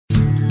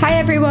Hi,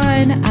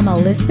 everyone. I'm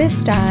Elizabeth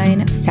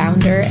Stein,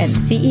 founder and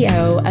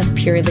CEO of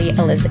Purely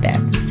Elizabeth.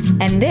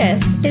 And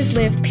this is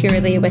Live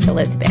Purely with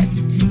Elizabeth,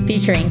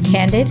 featuring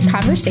candid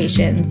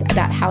conversations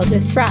about how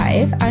to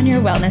thrive on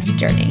your wellness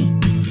journey.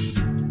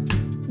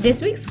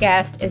 This week's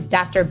guest is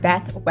Dr.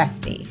 Beth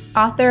Westie,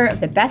 author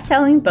of the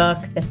best-selling book,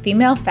 The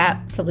Female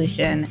Fat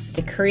Solution,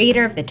 the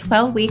creator of the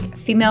 12-week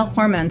Female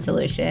Hormone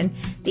Solution,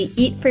 the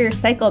Eat for Your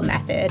Cycle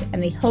method,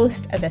 and the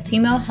host of the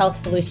Female Health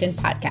Solution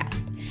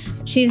podcast.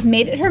 She's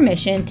made it her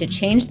mission to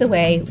change the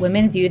way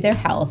women view their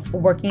health,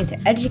 working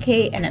to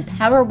educate and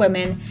empower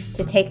women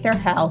to take their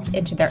health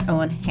into their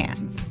own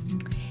hands.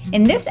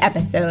 In this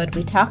episode,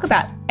 we talk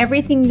about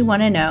everything you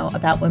want to know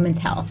about women's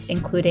health,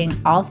 including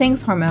all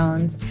things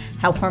hormones,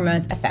 how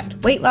hormones affect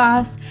weight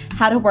loss,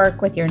 how to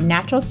work with your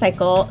natural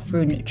cycle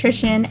through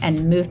nutrition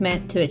and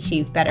movement to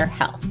achieve better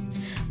health.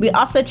 We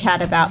also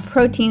chat about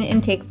protein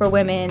intake for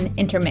women,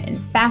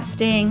 intermittent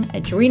fasting,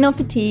 adrenal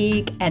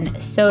fatigue,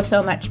 and so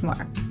much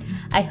more.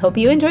 I hope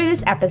you enjoy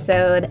this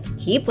episode.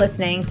 Keep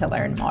listening to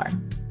learn more.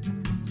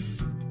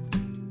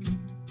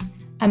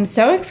 I'm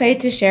so excited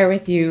to share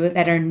with you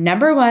that our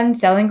number one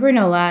selling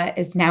granola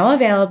is now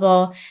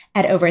available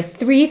at over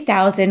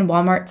 3,000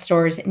 Walmart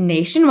stores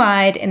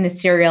nationwide in the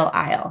cereal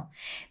aisle.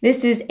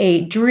 This is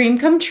a dream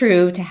come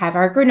true to have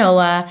our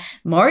granola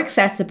more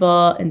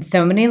accessible in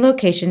so many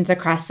locations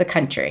across the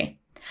country.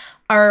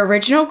 Our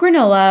original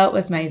granola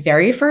was my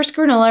very first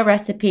granola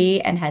recipe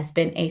and has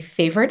been a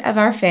favorite of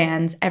our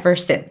fans ever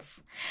since.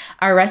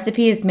 Our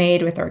recipe is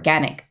made with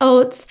organic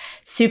oats,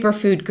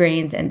 superfood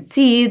grains and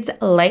seeds,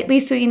 lightly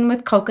sweetened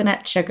with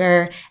coconut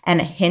sugar, and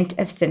a hint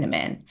of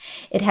cinnamon.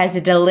 It has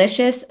a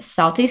delicious,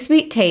 salty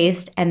sweet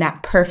taste and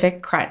that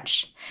perfect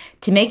crunch.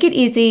 To make it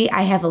easy,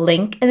 I have a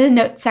link in the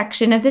notes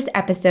section of this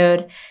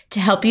episode to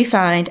help you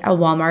find a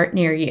Walmart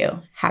near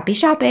you. Happy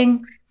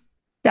shopping!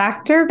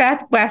 Dr.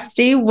 Beth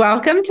Westie,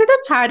 welcome to the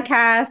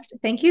podcast.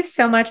 Thank you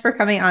so much for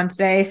coming on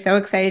today. So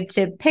excited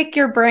to pick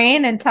your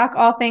brain and talk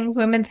all things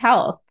women's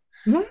health.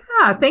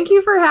 Yeah, thank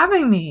you for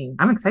having me.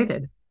 I'm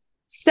excited.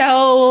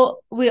 So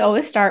we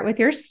always start with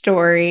your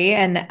story,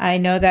 and I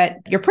know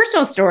that your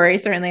personal story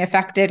certainly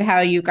affected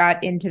how you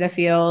got into the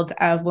field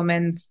of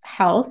women's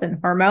health and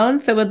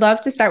hormones. So would love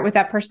to start with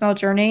that personal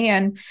journey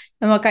and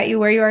what got you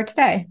where you are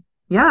today.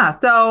 Yeah,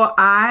 so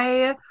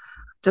I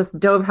just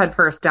dove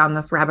headfirst down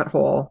this rabbit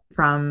hole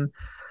from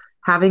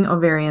having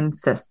ovarian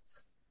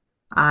cysts.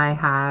 I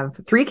have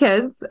 3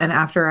 kids, and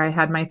after I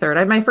had my third,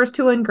 I had my first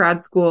 2 in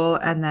grad school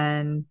and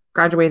then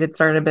graduated,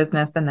 started a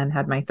business, and then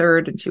had my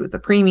third, and she was a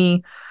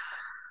preemie.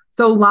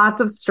 So lots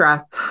of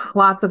stress,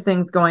 lots of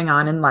things going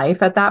on in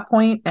life at that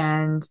point.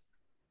 And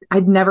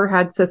I'd never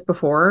had cysts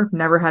before,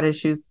 never had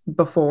issues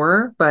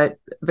before, but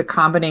the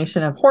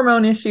combination of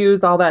hormone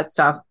issues, all that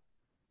stuff,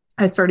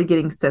 I started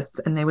getting cysts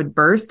and they would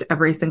burst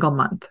every single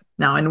month.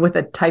 Now, and with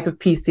the type of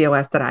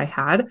PCOS that I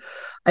had,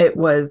 it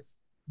was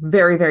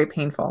very, very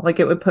painful. Like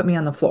it would put me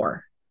on the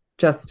floor.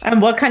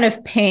 And what kind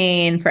of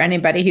pain for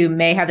anybody who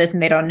may have this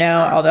and they don't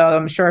know, although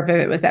I'm sure if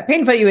it was that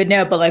painful, you would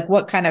know, but like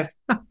what kind of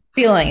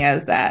feeling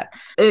is that?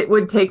 It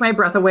would take my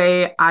breath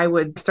away. I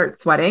would start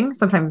sweating,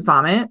 sometimes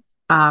vomit.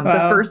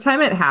 The first time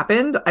it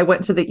happened, I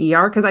went to the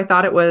ER because I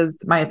thought it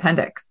was my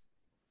appendix.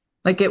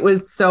 Like it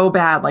was so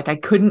bad. Like I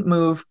couldn't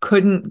move, I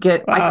couldn't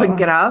get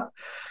up.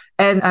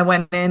 And I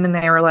went in and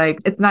they were like,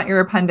 it's not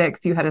your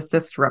appendix. You had a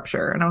cyst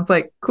rupture. And I was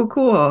like,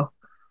 cool.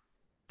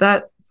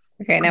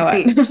 Okay, now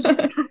what?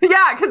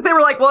 Yeah, because they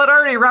were like, well, it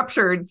already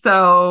ruptured.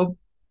 So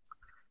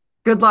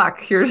good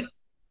luck. Here's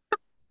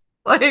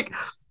like,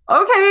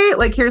 okay,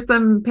 like here's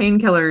some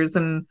painkillers.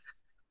 And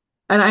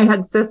I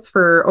had cysts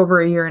for over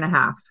a year and a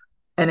half.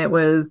 And it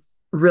was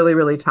really,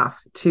 really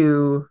tough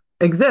to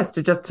exist,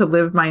 just to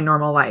live my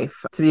normal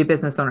life, to be a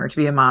business owner, to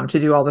be a mom, to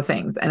do all the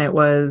things. And it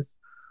was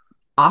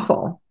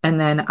awful. And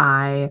then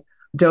I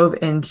dove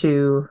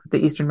into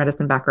the Eastern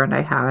medicine background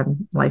I have.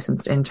 I'm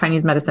licensed in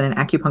Chinese medicine and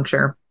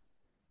acupuncture.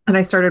 And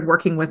I started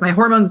working with my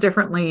hormones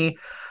differently,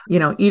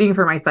 eating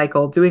for my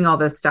cycle, doing all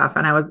this stuff.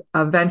 And I was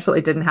eventually,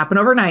 it didn't happen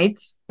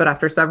overnight, but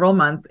after several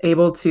months,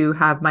 able to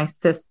have my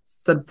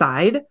cysts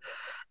subside.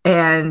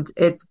 And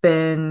it's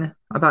been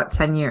about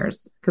 10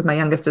 years because my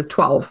youngest is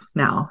 12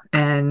 now.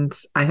 And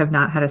I have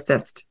not had a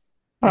cyst.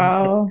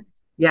 Wow.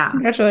 Yeah.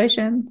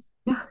 Congratulations.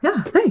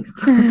 Yeah, thanks.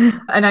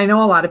 And I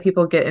know a lot of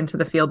people get into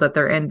the field that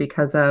they're in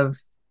because of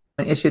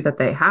an issue that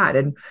they had.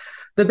 And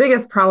the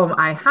biggest problem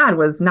I had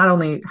was not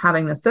only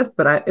having the cyst,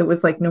 but it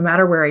was like, no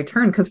matter where I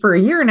turned, because for a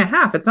year and a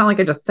half, it's not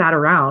like I just sat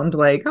around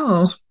like,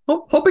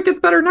 hope it gets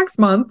better next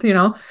month.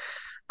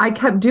 I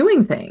kept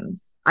doing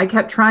things. I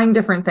kept trying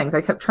different things. I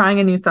kept trying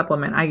a new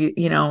supplement.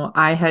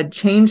 I had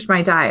changed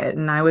my diet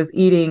and I was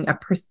eating a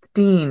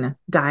pristine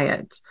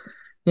diet,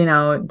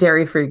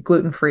 dairy-free,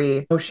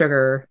 gluten-free, no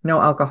sugar,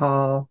 no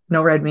alcohol,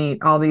 no red meat,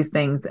 all these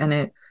things. And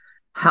it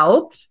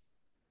helped,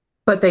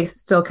 but they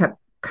still kept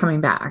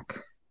coming back.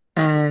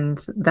 And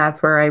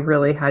that's where I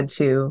really had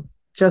to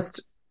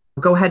just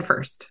go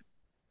headfirst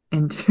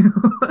into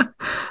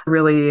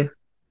really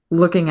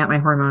looking at my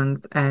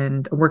hormones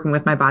and working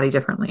with my body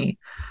differently,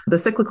 the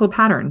cyclical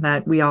pattern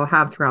that we all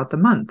have throughout the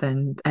month,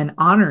 and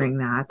honoring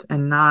that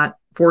and not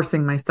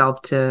forcing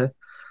myself to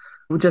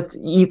just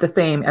eat the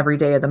same every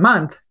day of the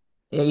month,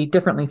 eat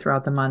differently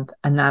throughout the month.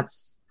 And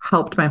that's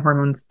helped my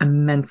hormones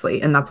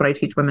immensely. And that's what I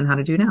teach women how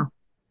to do now.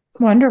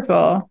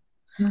 Wonderful.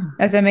 Yeah.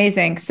 That's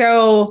amazing.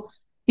 So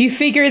you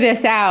figure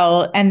this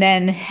out. And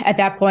then at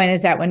that point,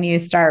 is that when you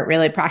start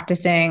really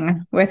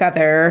practicing with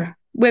other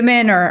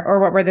women, or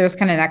what were those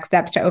kind of next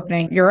steps to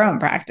opening your own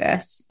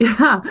practice?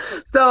 Yeah.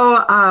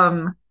 So,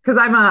 cause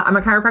I'm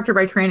a chiropractor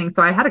by training.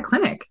 So I had a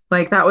clinic.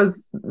 Like that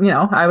was,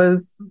 I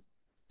was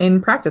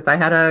in practice. I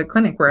had a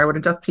clinic where I would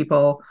adjust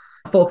people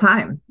full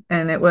time.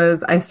 And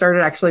I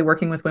started actually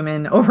working with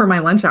women over my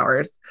lunch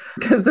hours,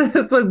 because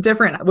this was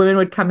different. Women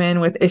would come in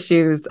with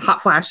issues, hot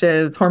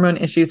flashes, hormone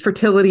issues,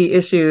 fertility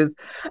issues.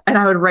 And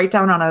I would write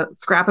down on a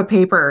scrap of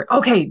paper,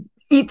 okay,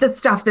 eat this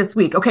stuff this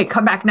week. Okay,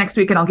 come back next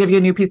week and I'll give you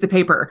a new piece of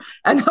paper.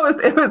 And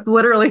it was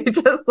literally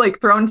just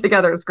like thrown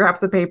together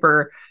scraps of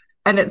paper.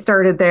 And it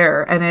started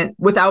there. And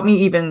without me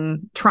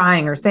even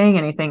trying or saying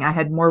anything, I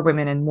had more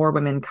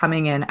women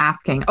coming in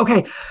asking,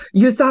 okay,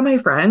 you saw my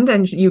friend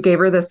and you gave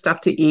her this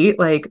stuff to eat.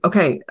 Like,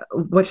 okay,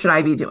 what should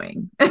I be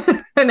doing?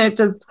 And it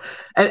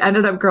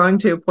ended up growing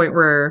to a point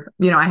where,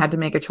 I had to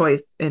make a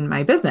choice in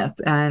my business,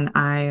 and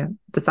I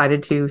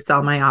decided to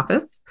sell my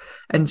office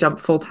and jump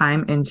full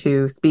time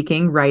into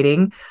speaking,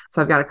 writing.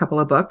 So I've got a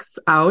couple of books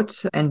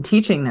out and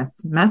teaching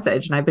this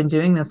message. And I've been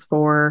doing this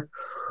for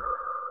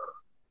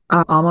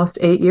almost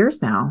 8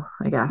 years now,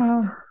 I guess.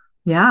 Oh,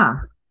 yeah.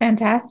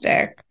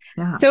 Fantastic.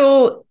 Yeah.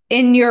 So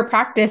in your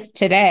practice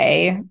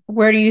today,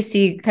 where do you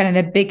see kind of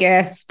the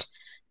biggest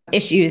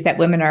issues that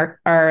women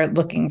are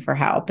looking for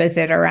help? Is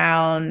it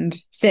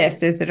around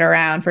cysts? Is it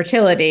around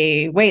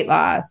fertility, weight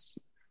loss,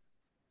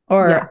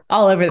 or yes,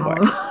 all over the board?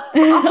 All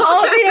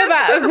of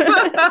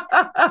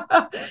the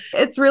above.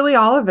 It's really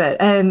all of it.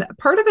 And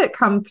part of it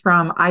comes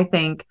from, I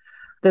think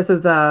this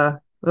is a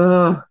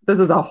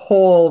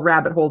whole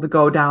rabbit hole to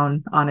go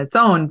down on its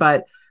own,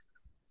 but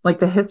like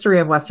the history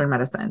of Western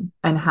medicine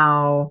and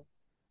how,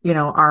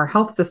 our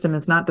health system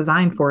is not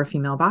designed for a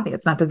female body.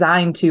 It's not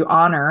designed to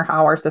honor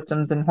how our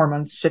systems and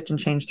hormones shift and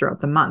change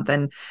throughout the month.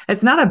 And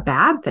it's not a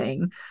bad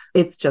thing.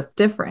 It's just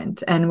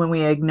different. And when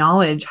we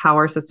acknowledge how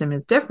our system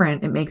is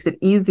different, it makes it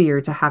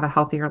easier to have a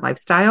healthier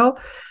lifestyle.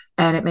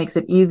 And it makes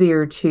it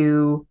easier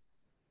to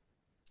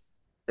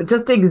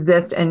just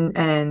exist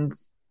and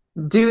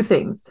do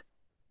things,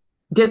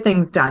 get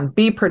things done,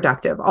 be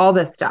productive, all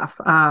this stuff.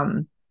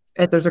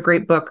 There's a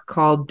great book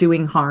called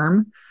Doing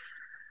Harm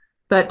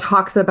that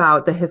talks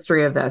about the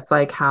history of this,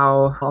 like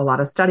how a lot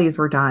of studies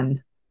were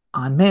done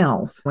on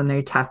males when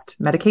they test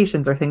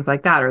medications or things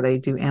like that, or they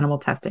do animal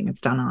testing.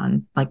 It's done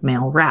on like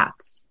male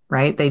rats,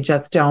 right? They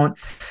just don't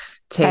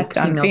take test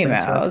on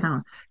females into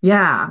account.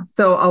 Yeah.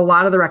 So a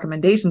lot of the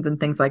recommendations and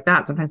things like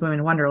that, sometimes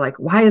women wonder, like,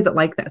 why is it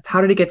like this?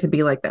 How did it get to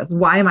be like this?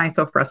 Why am I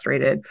so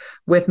frustrated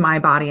with my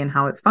body and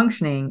how it's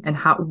functioning, and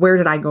where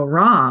did I go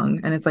wrong?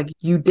 And it's like,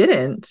 you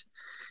didn't.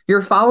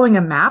 You're following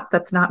a map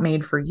that's not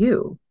made for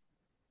you.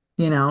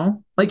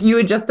 Like you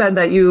had just said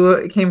that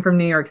you came from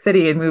New York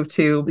City and moved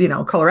to,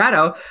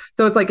 Colorado.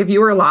 So it's like, if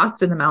you were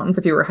lost in the mountains,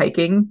 if you were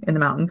hiking in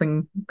the mountains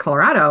in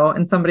Colorado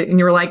and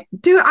you were like,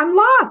 dude, I'm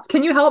lost.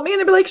 Can you help me?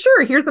 And they'd be like,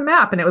 sure, here's the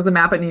map. And it was a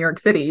map of New York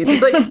City. You'd be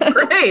like,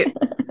 great.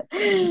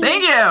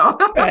 Thank you.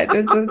 Right,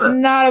 this is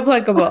not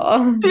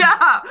applicable.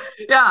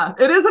 Yeah.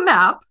 It is a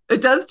map.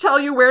 It does tell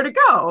you where to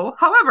go.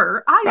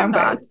 However, I am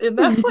not in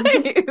that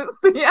place.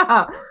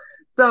 Yeah.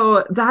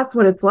 So that's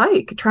what it's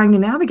like, trying to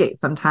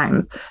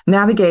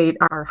navigate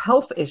our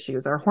health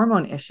issues, our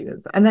hormone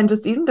issues, and then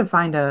just even to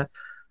find a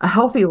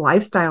healthy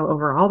lifestyle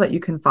overall that you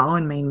can follow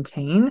and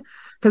maintain.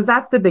 Because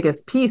that's the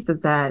biggest piece, is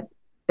that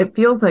it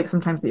feels like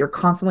sometimes that you're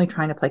constantly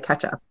trying to play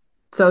catch up.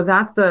 So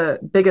that's the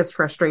biggest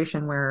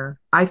frustration, where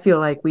I feel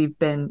like we've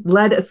been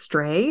led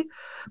astray,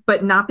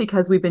 but not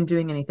because we've been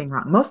doing anything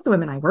wrong. Most of the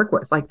women I work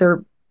with, like,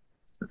 they're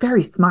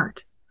very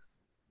smart,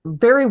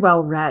 very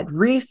well read,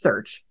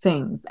 research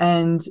things.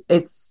 And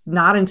it's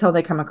not until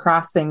they come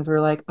across things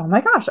where like, oh my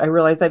gosh, I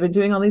realize I've been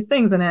doing all these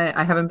things and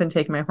I haven't been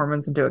taking my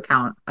hormones into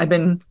account. I've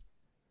been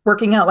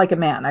working out like a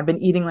man. I've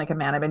been eating like a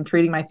man. I've been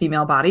treating my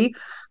female body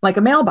like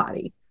a male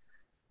body.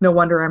 No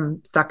wonder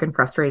I'm stuck and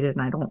frustrated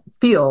and I don't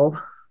feel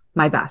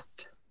my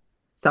best.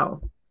 So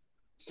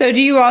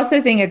do you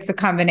also think it's a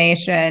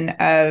combination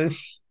of,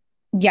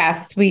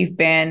 yes, we've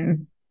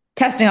been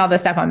testing all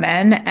this stuff on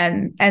men,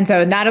 and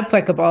so not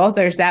applicable.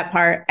 There's that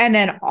part. And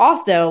then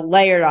also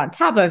layered on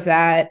top of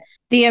that,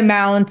 the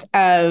amount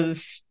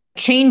of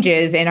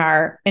changes in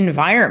our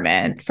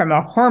environment from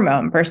a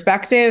hormone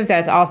perspective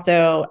that's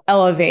also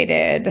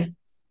elevated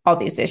all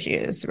these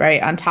issues,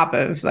 right? On top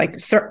of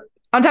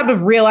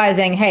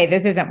realizing, hey,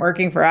 this isn't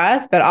working for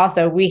us, but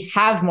also we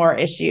have more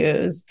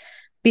issues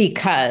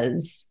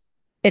because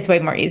it's way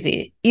more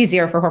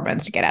easier for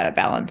hormones to get out of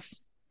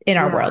balance in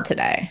our world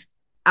today.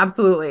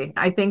 Absolutely.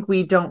 I think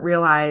we don't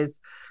realize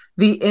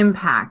the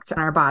impact on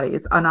our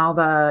bodies, on all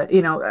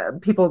the,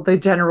 people, the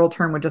general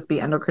term would just be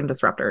endocrine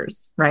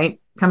disruptors, right?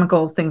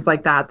 Chemicals, things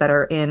like that, that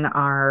are in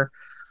our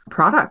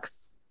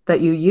products that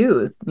you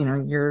use,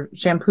 your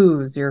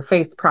shampoos, your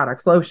face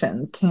products,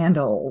 lotions,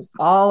 candles,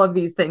 all of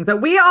these things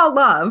that we all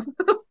love.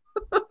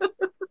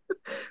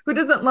 Who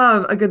doesn't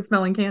love a good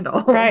smelling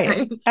candle?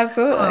 Right.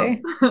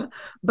 Absolutely.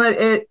 But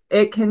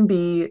it can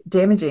be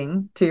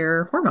damaging to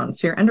your hormones,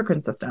 to your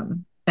endocrine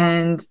system.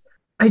 And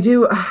I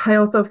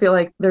also feel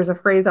like there's a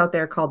phrase out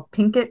there called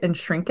pink it and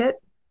shrink it.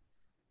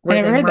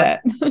 I never heard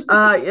that.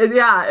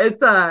 Yeah,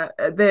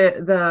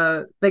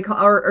 it's they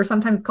call or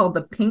sometimes called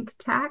the pink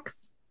tax,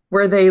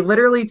 where they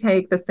literally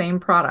take the same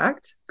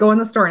product. Go in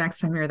the store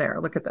next time you're there.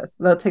 Look at this.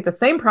 They'll take the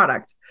same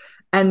product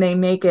and they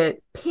make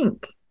it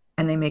pink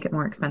and they make it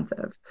more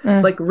expensive.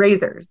 It's like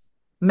razors,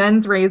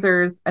 men's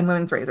razors and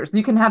women's razors.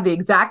 You can have the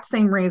exact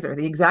same razor,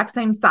 the exact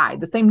same side,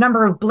 the same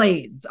number of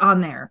blades on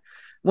there.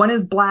 One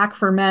is black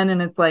for men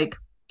and it's like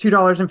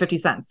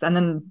 $2.50. And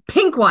then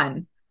pink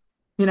one,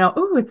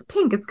 it's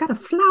pink. It's got a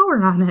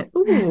flower on it.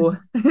 Ooh,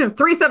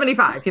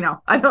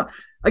 $3.75. I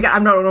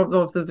don't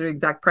know if those are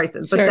exact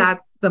prices, but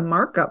that's the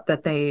markup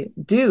that they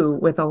do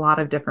with a lot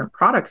of different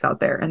products out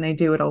there. And they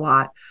do it a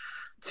lot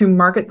to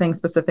market things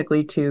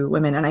specifically to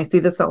women. And I see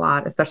this a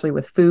lot, especially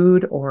with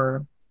food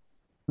or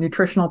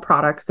nutritional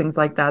products, things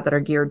like that, that are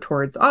geared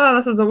towards,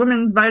 this is a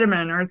women's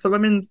vitamin or it's a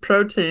women's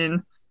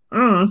protein.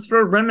 Oh, it's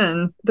for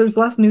women. There's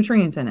less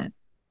nutrient in it.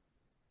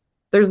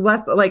 There's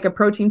less, like a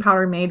protein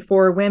powder made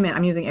for women.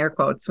 I'm using air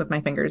quotes with my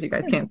fingers. You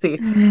guys can't see.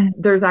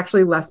 There's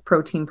actually less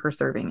protein per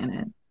serving in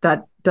it.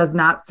 That does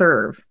not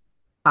serve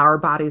our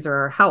bodies or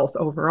our health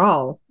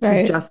overall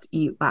to just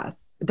eat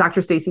less.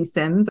 Dr. Stacy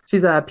Sims,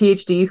 she's a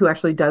PhD who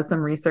actually does some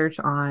research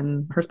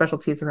on her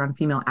specialties around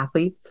female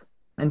athletes,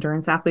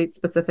 endurance athletes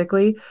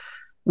specifically.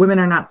 Women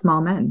are not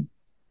small men.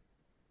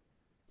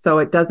 So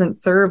it doesn't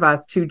serve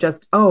us to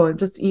just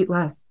eat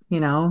less,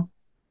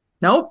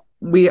 Nope.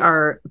 We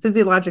are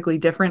physiologically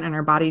different and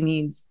our body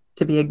needs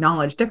to be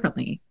acknowledged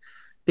differently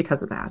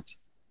because of that.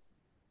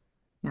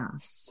 Yeah.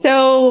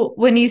 So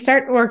when you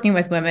start working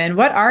with women,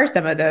 what are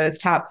some of those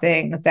top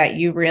things that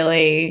you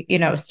really,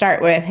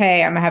 start with?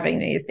 Hey, I'm having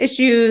these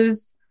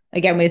issues.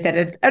 Again, we said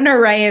it's an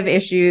array of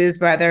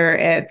issues, whether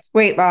it's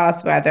weight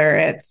loss, whether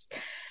it's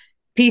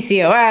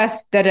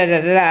PCOS,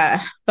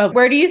 But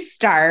where do you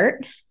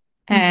start?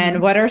 And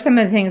what are some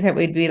of the things that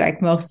we'd be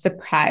like most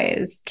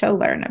surprised to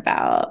learn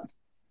about?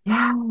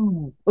 Yeah.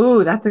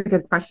 Ooh, that's a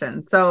good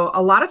question. So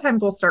a lot of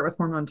times we'll start with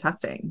hormone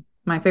testing.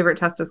 My favorite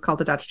test is called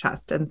the Dutch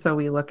test. And so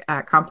we look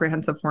at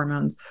comprehensive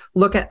hormones,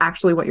 look at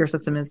actually what your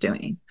system is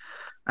doing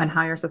and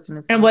how your system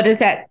is. And what is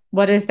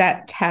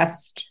that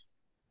test?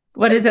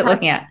 What is it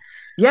looking at?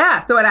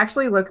 Yeah. So it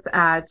actually looks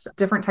at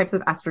different types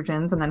of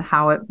estrogens and then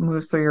how it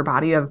moves through your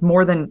body.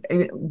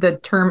 The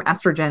term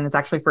estrogen is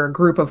actually for a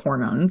group of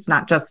hormones,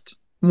 not just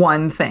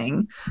one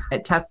thing.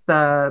 It tests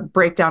the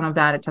breakdown of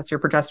that. It tests your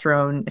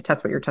progesterone. It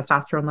tests what your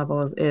testosterone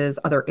level is,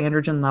 other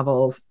androgen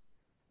levels,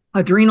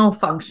 adrenal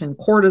function,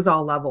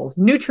 cortisol levels,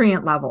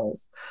 nutrient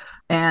levels,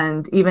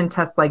 and even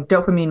tests like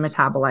dopamine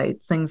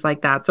metabolites, things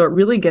like that. So it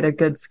really get a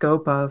good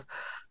scope of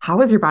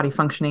how is your body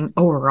functioning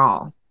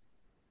overall.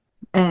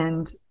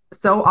 And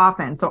so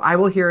I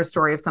will hear a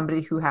story of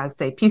somebody who has,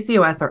 say,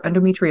 PCOS or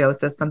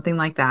endometriosis, something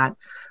like that.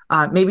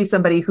 Maybe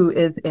somebody who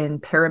is in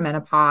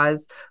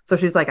perimenopause. So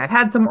she's like, I've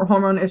had some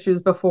hormone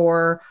issues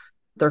before.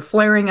 They're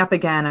flaring up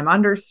again. I'm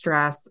under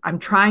stress. I'm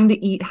trying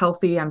to eat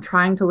healthy. I'm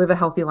trying to live a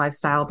healthy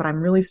lifestyle, but I'm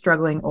really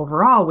struggling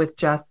overall with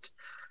just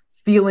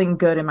feeling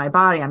good in my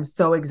body. I'm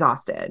so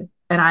exhausted.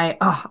 And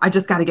I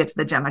just got to get to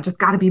the gym. I just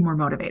got to be more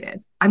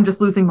motivated. I'm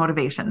just losing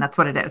motivation. That's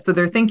what it is. So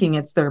they're thinking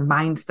it's their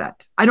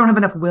mindset. I don't have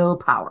enough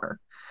willpower.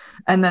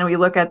 And then we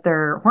look at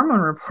their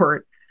hormone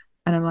report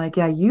and I'm like,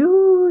 yeah,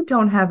 you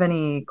don't have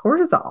any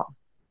cortisol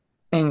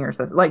in your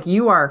system. Like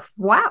you are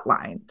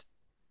flatlined.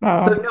 Oh.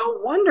 So no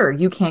wonder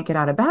you can't get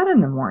out of bed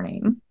in the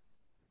morning.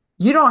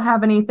 You don't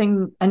have any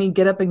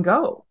get up and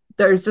go.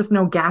 There's just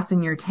no gas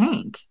in your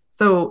tank.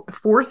 So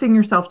forcing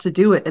yourself to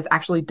do it is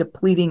actually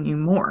depleting you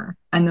more.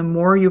 And the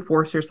more you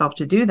force yourself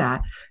to do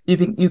that,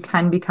 you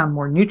can become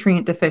more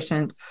nutrient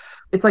deficient.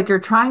 It's like you're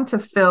trying to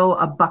fill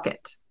a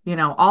bucket.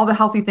 All the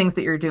healthy things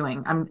that you're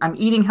doing. I'm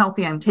eating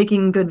healthy. I'm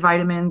taking good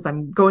vitamins.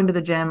 I'm going to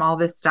the gym, all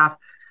this stuff.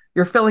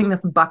 You're filling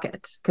this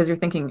bucket because you're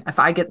thinking, if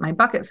I get my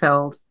bucket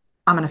filled,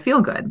 I'm going to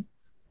feel good.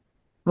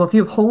 Well, if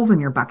you have holes in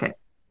your bucket,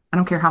 I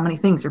don't care how many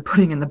things you're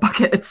putting in the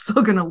bucket, it's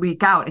still going to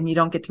leak out and you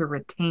don't get to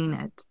retain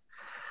it.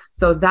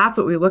 So that's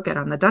what we look at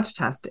on the Dutch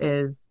test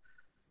is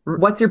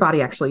what's your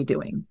body actually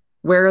doing?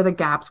 Where are the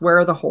gaps? Where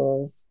are the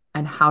holes?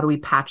 And how do we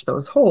patch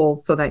those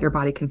holes so that your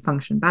body can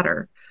function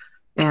better?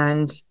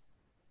 And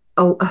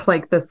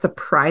like the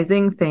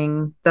surprising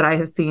thing that I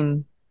have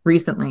seen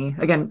recently,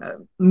 again,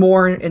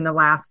 more in the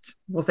last,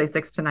 we'll say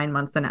 6 to 9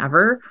 months than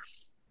ever,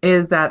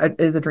 is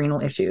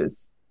adrenal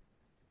issues.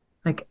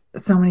 Like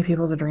so many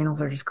people's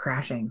adrenals are just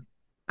crashing.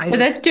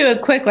 Let's do a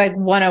quick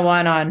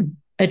 101 on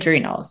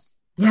adrenals.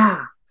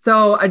 Yeah.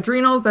 So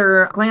adrenals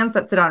are glands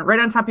that sit on right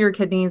on top of your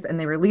kidneys and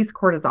they release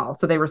cortisol.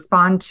 So they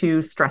respond to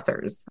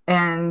stressors.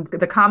 And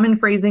the common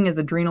phrasing is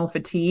adrenal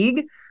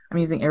fatigue. I'm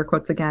using air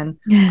quotes again.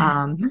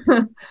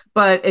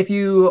 But if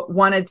you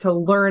wanted to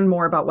learn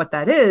more about what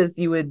that is,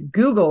 you would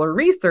Google or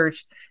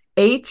research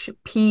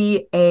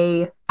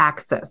HPA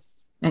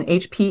axis and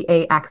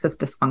HPA axis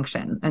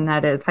dysfunction. And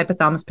that is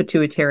hypothalamus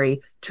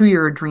pituitary to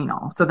your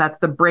adrenal. So that's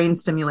the brain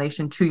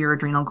stimulation to your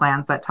adrenal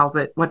glands that tells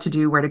it what to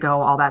do, where to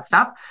go, all that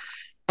stuff.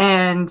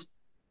 And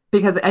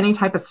because any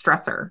type of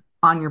stressor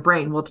on your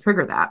brain will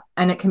trigger that.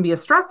 And it can be a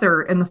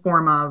stressor in the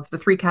form of the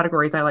three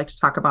categories I like to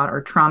talk about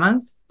are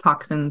traumas,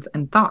 toxins,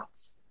 and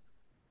thoughts.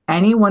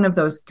 Any one of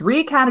those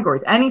three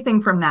categories,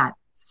 anything from that,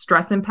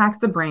 stress impacts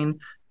the brain,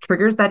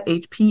 triggers that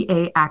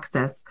HPA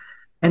axis,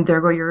 and there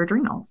go your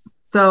adrenals.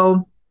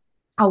 So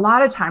a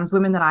lot of times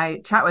women that I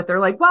chat with, they're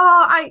like,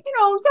 well, yeah,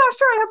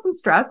 sure, I have some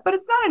stress, but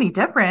it's not any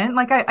different.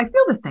 Like I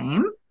feel the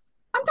same.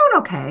 I'm doing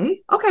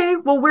okay. Okay.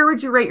 Well, where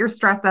would you rate your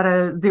stress at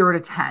a 0 to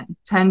 10?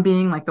 10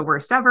 being like the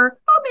worst ever.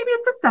 Oh, maybe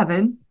it's a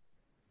 7.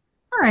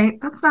 All right.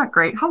 That's not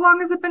great. How long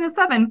has it been a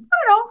 7? I don't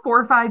know, 4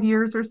 or 5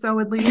 years or so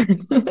at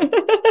least. No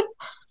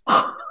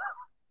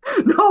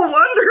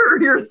wonder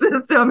your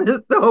system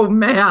is so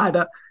mad.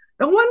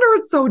 No wonder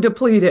it's so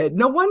depleted.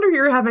 No wonder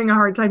you're having a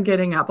hard time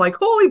getting up. Like,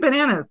 holy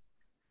bananas.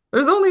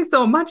 There's only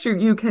so much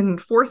you can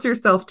force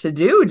yourself to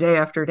do day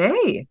after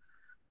day,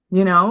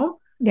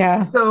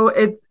 Yeah. So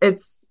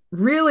it's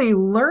really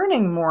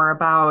learning more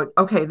about,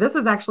 okay, this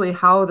is actually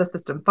how the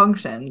system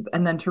functions.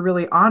 And then to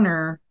really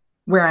honor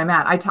where I'm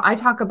at. I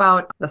talk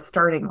about the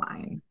starting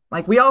line.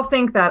 Like we all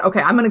think that, okay,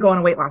 I'm going to go on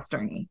a weight loss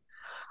journey.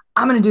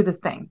 I'm going to do this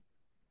thing.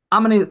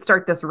 I'm going to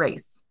start this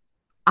race.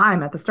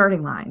 I'm at the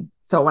starting line.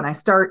 So when I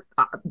start,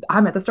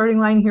 I'm at the starting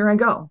line. Here I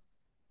go.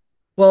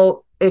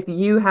 Well, if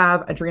you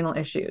have adrenal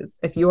issues,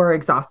 if you are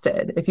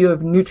exhausted, if you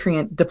have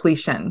nutrient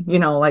depletion,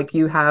 like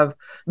you have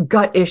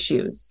gut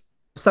issues,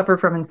 suffer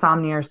from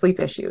insomnia or sleep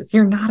issues,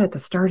 you're not at the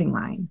starting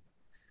line.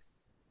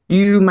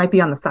 You might be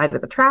on the side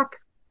of the track.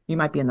 You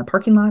might be in the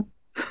parking lot.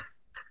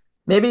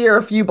 Maybe you're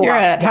a few blocks You're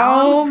at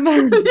down. home.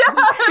 Yeah.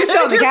 You're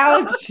still on the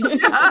couch.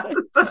 Yes.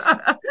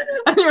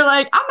 And you're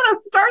like, I'm going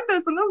to start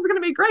this and this is going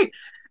to be great.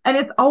 And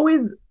it's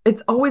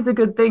always a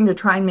good thing to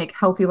try and make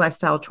healthy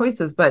lifestyle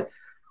choices. But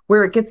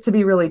where it gets to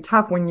be really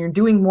tough when you're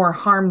doing more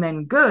harm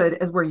than good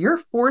is where you're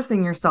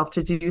forcing yourself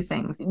to do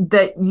things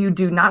that you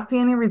do not see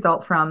any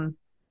result from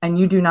and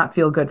you do not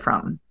feel good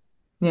from.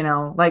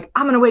 Like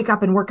I'm going to wake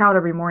up and work out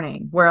every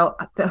morning. Well,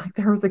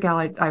 there was a gal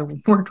I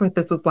worked with,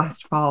 this was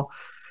last fall.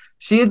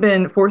 She had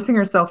been forcing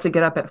herself to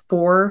get up at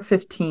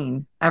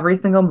 4:15 every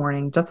single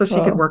morning just so she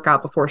could work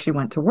out before she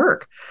went to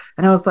work.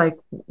 And I was like,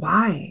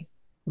 why?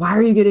 Why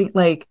are you getting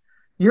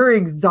you're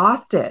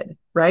exhausted,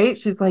 right?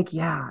 She's like,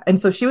 yeah. And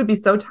so she would be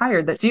so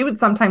tired that she would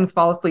sometimes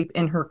fall asleep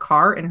in her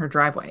car in her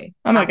driveway.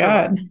 Oh my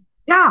God.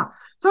 Yeah.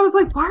 So I was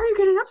like, why are you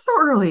getting up so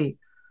early?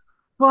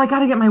 Well, I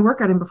got to get my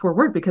workout in before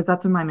work because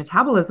that's when my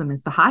metabolism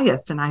is the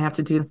highest and I have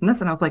to do this and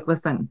this. And I was like,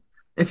 listen,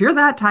 if you're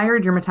that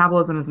tired, your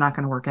metabolism is not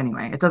going to work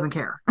anyway. It doesn't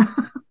care.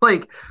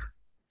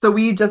 So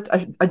we just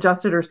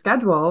adjusted her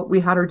schedule. We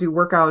had her do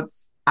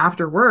workouts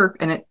after work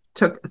and it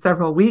took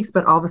several weeks,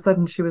 but all of a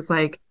sudden she was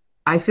like,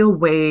 I feel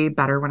way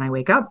better when I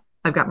wake up.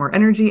 I've got more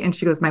energy. And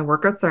she goes, my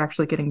workouts are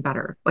actually getting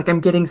better. Like I'm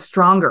getting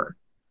stronger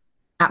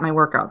at my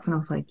workouts. And I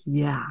was like,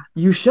 yeah,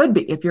 you should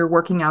be. If you're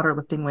working out or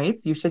lifting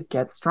weights, you should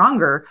get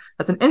stronger.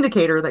 That's an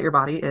indicator that your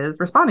body is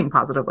responding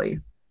positively.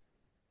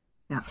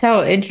 Yeah.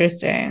 So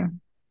interesting.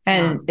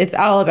 And it's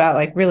all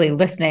about really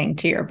listening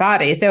to your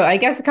body. So I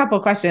guess a couple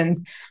of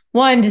questions.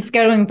 One, just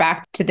going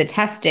back to the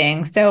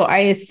testing. So I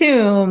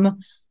assume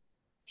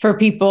for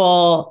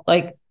people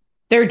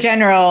their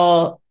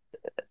general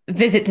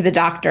visit to the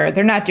doctor,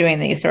 they're not doing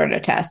these sort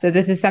of tests. So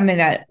this is something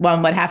that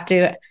one would have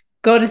to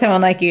go to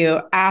someone like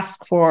you,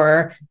 ask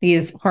for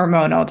these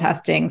hormonal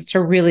testings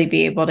to really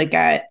be able to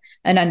get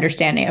an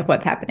understanding of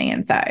what's happening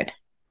inside.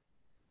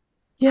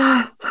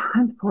 Yes,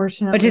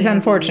 unfortunately. Which is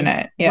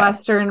unfortunate. Yes.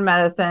 Western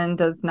medicine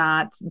does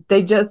not,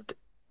 they just,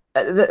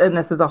 and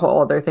this is a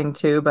whole other thing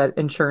too, but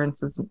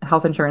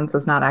health insurance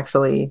is not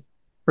actually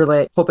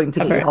really hoping to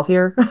get you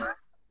healthier.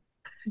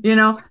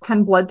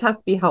 Can blood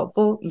tests be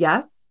helpful?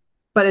 Yes,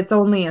 but it's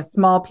only a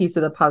small piece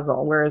of the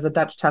puzzle. Whereas a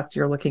Dutch test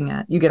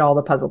you get all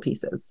the puzzle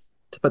pieces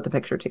to put the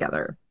picture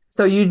together.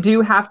 So you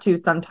do have to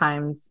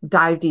sometimes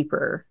dive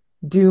deeper,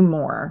 do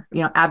more,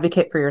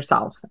 advocate for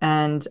yourself.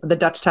 And the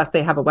Dutch test,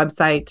 they have a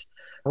website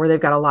where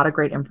they've got a lot of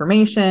great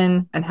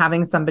information, and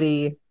having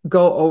somebody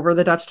go over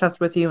the Dutch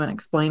test with you and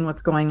explain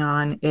what's going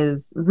on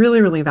is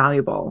really, really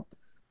valuable.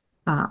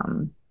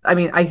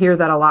 I hear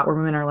that a lot where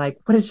women are like,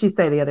 what did she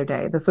say the other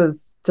day? This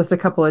was just a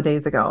couple of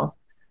days ago.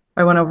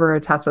 I went over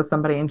a test with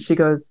somebody and she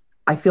goes,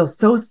 I feel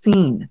so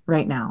seen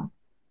right now.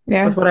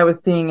 Yeah. With what I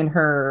was seeing in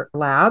her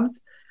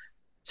labs.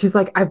 She's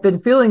like, I've been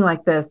feeling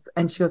like this.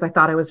 And she goes, I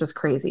thought I was just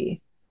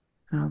crazy.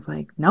 And I was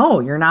like, no,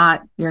 you're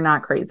not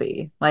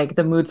crazy. Like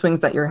the mood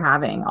swings that you're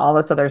having, all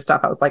this other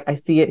stuff. I was like, I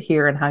see it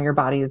here and how your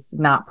body is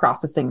not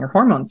processing your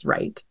hormones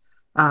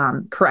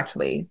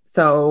correctly.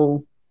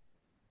 So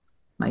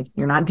Like,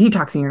 you're not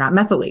detoxing, you're not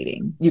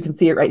methylating. You can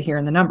see it right here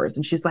in the numbers.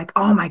 And she's like,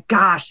 oh my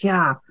gosh,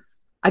 yeah.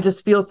 I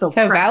just feel so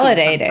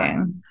validating.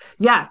 Sometimes.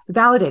 Yes,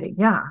 validating.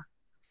 Yeah.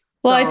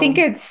 Well, I think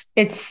it's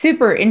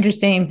super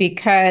interesting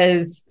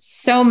because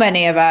so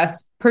many of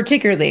us,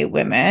 particularly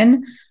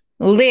women,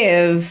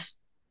 live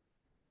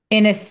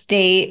in a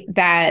state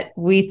that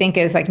we think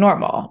is like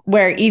normal,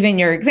 where even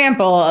your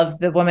example of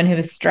the woman who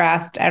was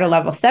stressed at a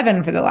level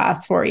 7 for the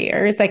last 4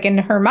 years, like in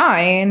her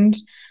mind,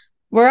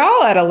 we're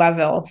all at a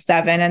level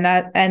 7,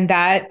 and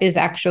that is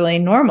actually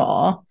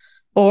normal,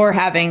 or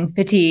having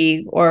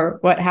fatigue or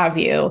what have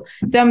you.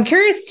 So I'm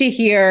curious to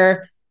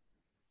hear,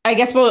 I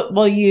guess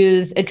we'll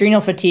use adrenal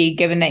fatigue,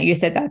 given that you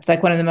said that's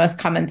like one of the most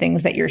common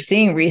things that you're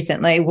seeing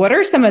recently. What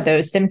are some of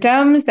those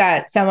symptoms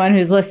that someone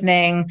who's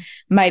listening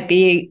might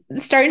be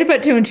starting to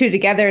put 2 and 2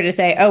 together to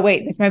say, oh,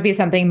 wait, this might be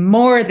something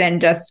more than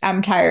just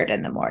I'm tired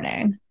in the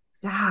morning?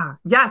 Yeah.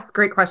 Yes.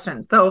 Great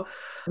question. So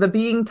the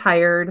being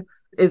tired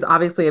is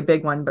obviously a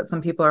big one, but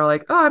some people are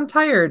like, oh, I'm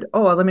tired.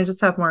 Oh, well, let me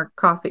just have more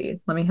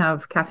coffee. Let me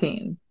have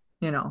caffeine.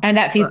 And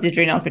that feeds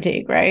adrenal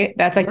fatigue, right?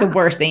 That's like the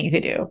worst thing you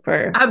could do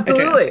for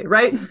absolutely,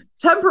 right?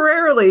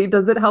 Temporarily,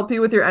 does it help you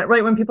with your,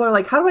 right? When people are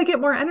like, how do I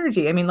get more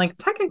energy? I mean, like,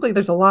 technically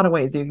there's a lot of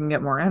ways you can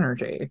get more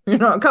energy.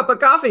 A cup of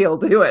coffee will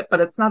do it, but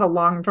it's not a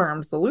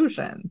long-term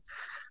solution.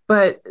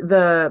 But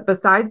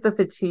besides the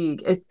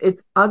fatigue,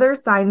 it's other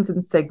signs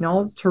and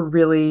signals to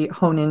really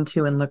hone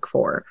into and look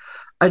for.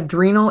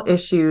 Adrenal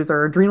issues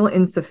or adrenal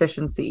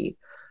insufficiency,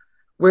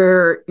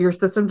 where your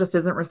system just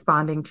isn't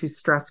responding to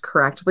stress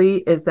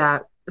correctly, is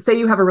that, say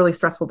you have a really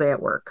stressful day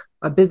at work,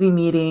 a busy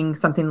meeting,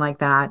 something like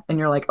that, and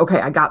you're like, okay,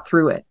 I got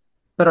through it.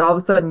 But all of a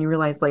sudden you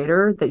realize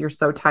later that you're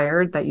so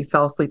tired that you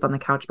fell asleep on the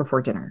couch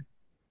before dinner.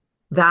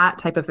 That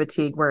type of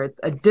fatigue, where it's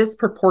a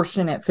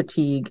disproportionate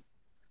fatigue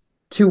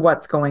to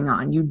what's going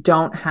on. You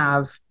don't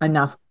have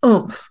enough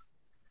oomph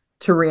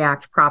to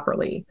react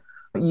properly.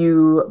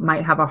 You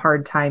might have a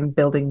hard time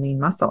building lean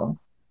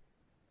muscle,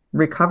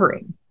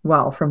 recovering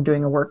well from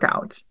doing a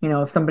workout.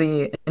 If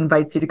somebody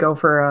invites you to go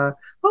for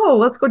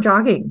let's go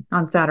jogging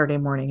on Saturday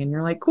morning, and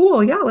you're like,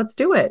 cool, yeah, let's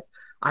do it.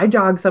 I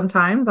jog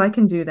sometimes, I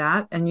can do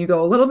that. And you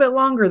go a little bit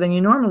longer than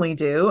you normally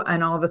do.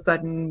 And all of a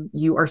sudden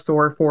you are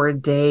sore for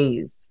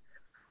days.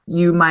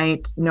 You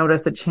might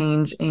notice a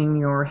change in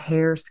your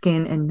hair,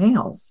 skin, and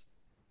nails,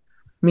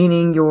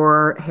 meaning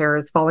your hair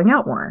is falling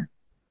out more.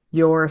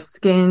 Your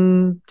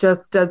skin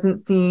just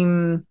doesn't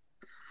seem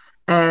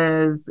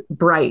as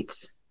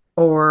bright,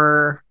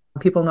 or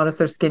people notice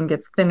their skin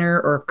gets thinner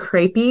or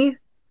crepey,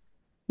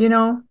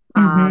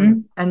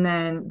 and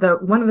then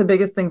one of the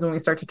biggest things when we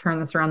start to turn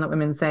this around that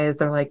women say is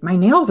they're like, my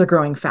nails are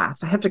growing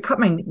fast. I have to cut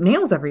my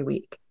nails every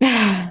week.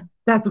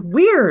 That's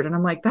weird. And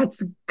I'm like,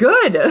 that's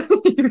good.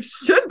 You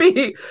should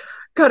be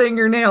cutting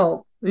your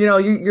nails.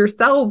 Your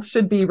cells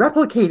should be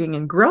replicating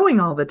and growing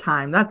all the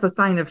time. That's a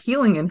sign of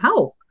healing and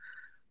health.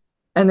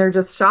 And they're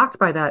just shocked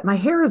by that. My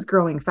hair is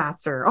growing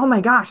faster. Oh my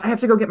gosh, I have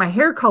to go get my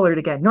hair colored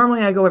again.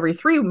 Normally I go every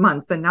 3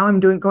 months, and now I'm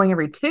going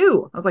every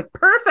 2. I was like,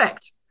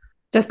 perfect.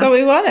 Just what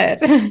we wanted.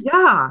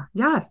 Yeah.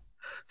 Yes.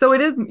 So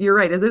it is, you're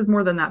right. It is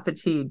more than that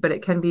fatigue, but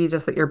it can be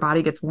just that your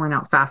body gets worn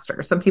out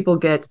faster. Some people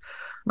get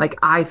like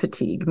eye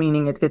fatigue,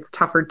 meaning it gets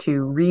tougher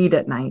to read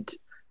at night,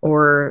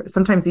 or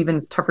sometimes even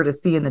it's tougher to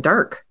see in the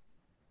dark.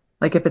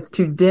 Like if it's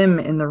too dim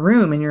in the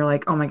room and you're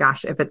like, oh my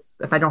gosh,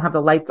 if I don't have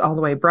the lights all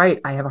the way bright,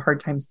 I have a hard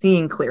time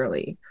seeing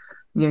clearly.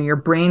 Your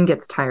brain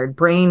gets tired,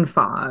 brain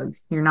fog.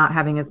 You're not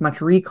having as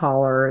much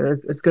recall or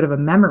as good of a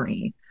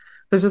memory.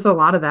 There's just a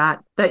lot of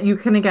that you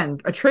can, again,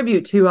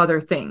 attribute to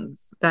other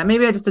things, that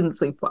maybe I just didn't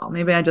sleep well.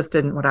 Maybe I just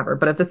didn't, whatever.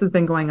 But if this has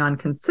been going on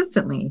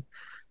consistently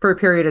for a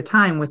period of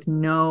time with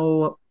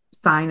no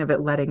sign of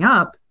it letting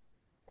up,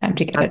 time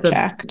to get it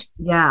checked.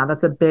 Yeah,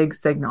 that's a big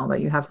signal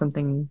that you have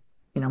something,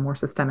 more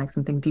systemic,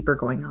 something deeper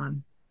going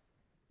on.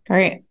 All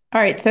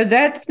right. So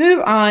let's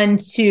move on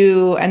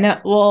to, and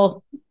then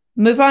we'll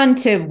move on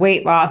to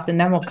weight loss,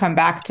 and then we'll come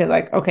back to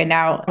like, okay,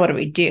 now what do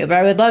we do? But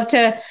I would love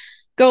to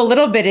go a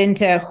little bit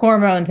into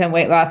hormones and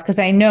weight loss, because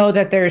I know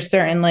that there's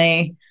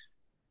certainly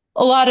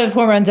a lot of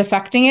hormones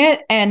affecting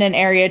it, and an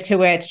area to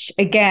which,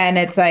 again,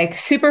 it's like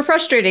super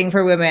frustrating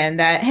for women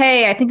that,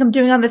 hey, I think I'm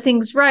doing all the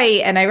things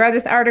right. And I read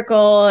this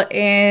article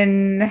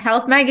in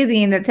Health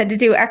Magazine that said to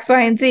do X,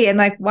 Y, and Z. And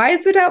like, why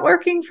is it not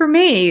working for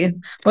me?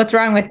 What's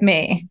wrong with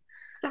me?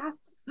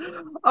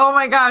 Oh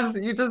my gosh.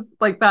 You just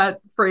like that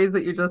phrase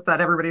that you just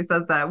said. Everybody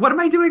says that. What am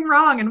I doing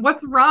wrong? And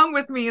what's wrong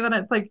with me? Then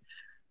it's like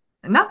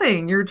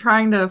nothing. You're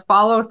trying to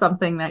follow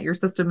something that your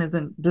system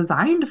isn't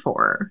designed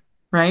for.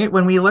 Right?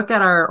 When we look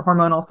at our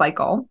hormonal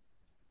cycle,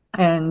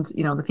 and,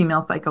 the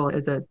female cycle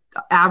is an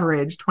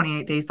average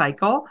 28-day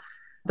cycle,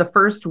 the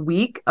first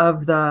week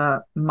of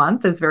the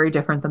month is very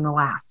different than the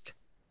last,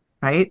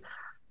 right?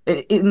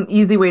 An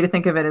easy way to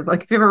think of it is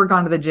like, if you've ever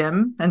gone to the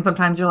gym and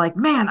sometimes you're like,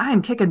 man, I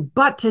am kicking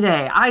butt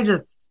today. I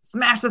just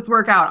smashed this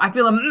workout. I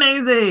feel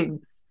amazing.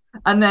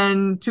 And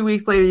then 2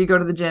 weeks later, you go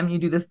to the gym, you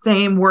do the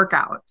same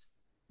workout.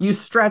 You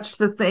stretched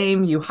the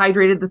same, you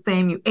hydrated the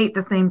same, you ate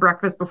the same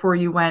breakfast before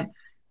you went.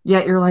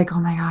 Yet you're like,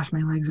 oh my gosh,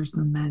 my legs are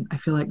cement. I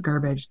feel like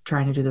garbage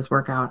trying to do this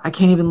workout. I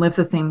can't even lift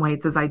the same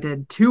weights as I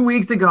did 2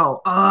 weeks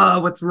ago. Oh,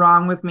 what's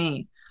wrong with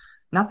me?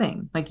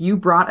 Nothing. Like you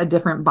brought a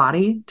different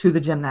body to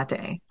the gym that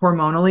day,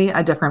 hormonally,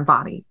 a different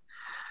body.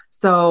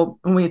 So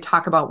when we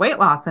talk about weight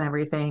loss and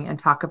everything and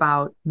talk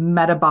about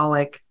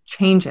metabolic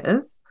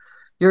changes,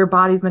 your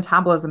body's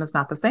metabolism is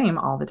not the same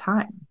all the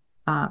time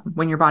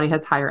when your body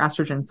has higher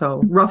estrogen.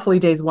 So roughly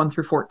days 1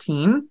 through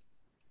 14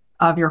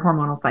 of your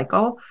hormonal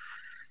cycle,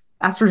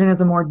 estrogen is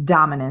a more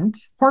dominant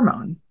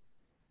hormone.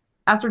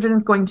 Estrogen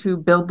is going to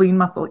build lean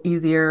muscle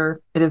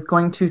easier. It is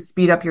going to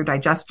speed up your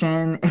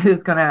digestion. It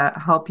is going to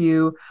help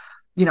you,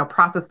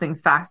 process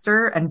things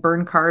faster and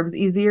burn carbs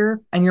easier.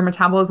 And your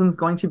metabolism is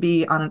going to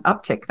be on an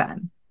uptick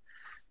then.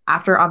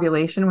 After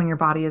ovulation, when your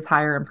body is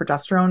higher in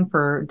progesterone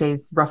for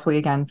days roughly,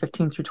 again,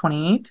 15 through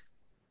 28,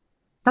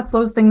 that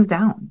slows things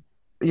down.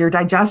 Your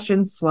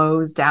digestion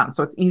slows down.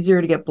 So it's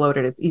easier to get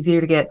bloated. It's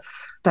easier to get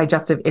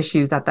digestive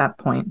issues at that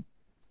point,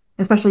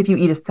 especially if you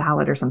eat a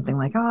salad or something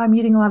like, oh, I'm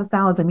eating a lot of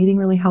salads. I'm eating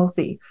really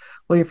healthy.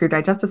 Well, if your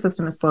digestive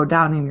system is slowed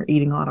down and you're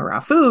eating a lot of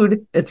raw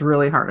food, it's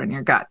really hard on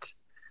your gut.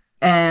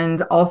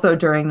 And also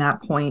during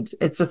that point,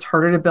 it's just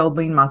harder to build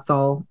lean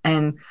muscle,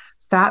 and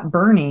fat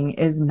burning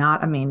is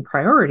not a main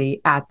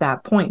priority at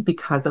that point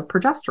because of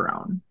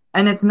progesterone.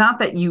 And it's not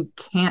that you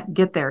can't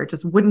get there. It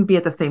just wouldn't be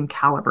at the same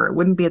caliber. It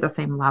wouldn't be at the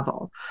same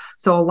level.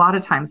 So a lot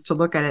of times to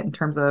look at it in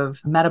terms of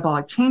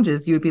metabolic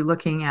changes, you would be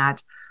looking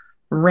at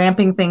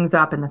ramping things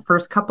up in the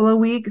first couple of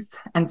weeks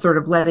and sort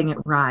of letting it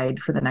ride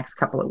for the next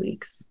couple of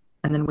weeks,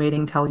 and then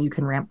waiting till you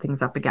can ramp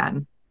things up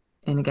again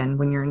and again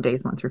when you're in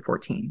days 1 through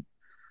 14.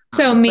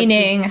 So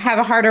meaning have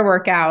a harder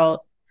workout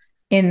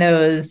in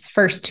those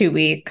first 2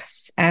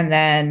 weeks and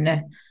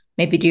then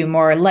maybe do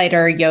more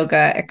lighter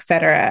yoga,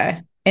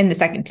 etc. in the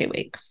second 2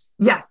 weeks.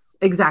 Yes,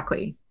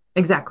 exactly.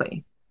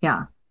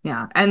 Yeah.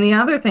 And the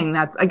other thing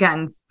that,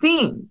 again,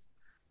 seems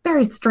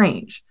very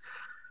strange,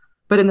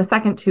 but in the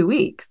second 2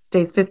 weeks,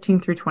 days 15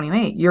 through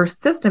 28, your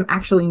system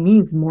actually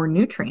needs more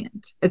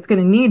nutrient. It's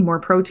going to need more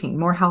protein,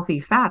 more healthy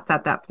fats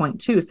at that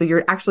point too. So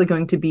you're actually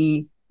going to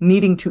be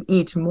needing to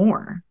eat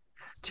more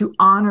to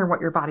honor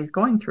what your body's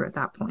going through at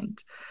that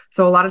point.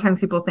 So a lot of times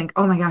people think,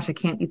 oh my gosh, I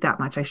can't eat that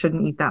much. I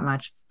shouldn't eat that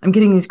much. I'm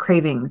getting these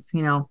cravings.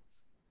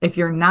 If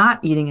you're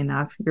not eating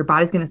enough, your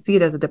body's going to see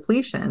it as a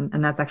depletion.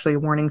 And that's actually a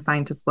warning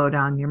sign to slow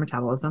down your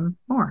metabolism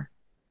more.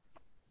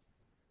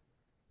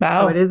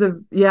 Wow.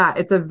 So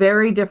it's a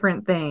very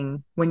different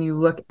thing when you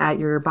look at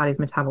your body's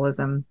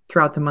metabolism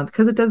throughout the month,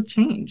 because it does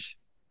change,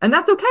 and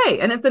that's okay.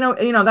 And it's,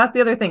 that's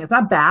the other thing. It's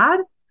not bad.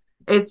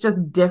 It's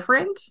just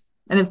different.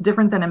 And it's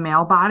different than a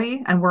male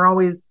body. And we're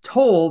always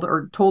told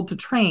to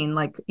train,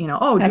 like, do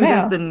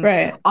this and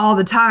right. all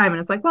the time. And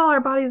it's like, well, our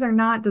bodies are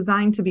not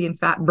designed to be in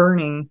fat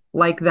burning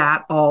like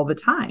that all the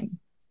time.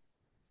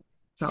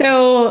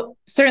 So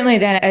certainly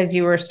then, as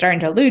you were starting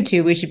to allude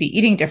to, we should be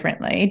eating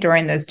differently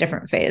during those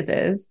different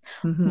phases.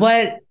 Mm-hmm.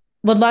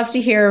 Would love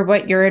to hear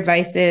what your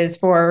advice is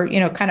for,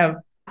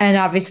 and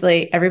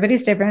obviously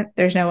everybody's different.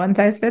 There's no one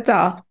size fits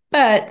all,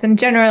 but some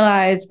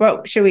generalized,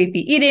 what should we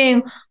be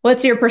eating?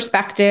 What's your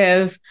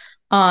perspective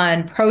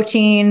on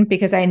protein?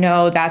 Because I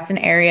know that's an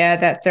area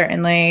that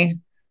certainly,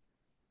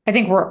 I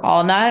think we're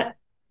all not,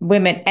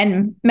 women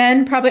and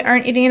men probably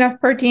aren't eating enough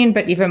protein,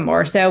 but even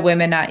more so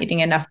women not eating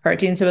enough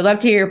protein. So we'd love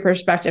to hear your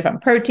perspective on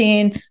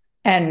protein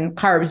and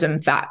carbs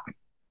and fat.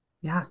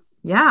 Yes.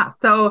 Yeah.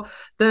 So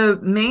the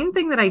main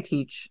thing that I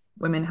teach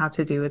women how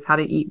to do is how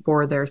to eat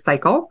for their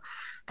cycle.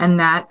 And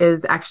that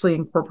is actually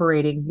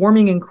incorporating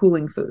warming and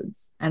cooling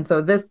foods. And so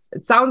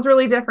it sounds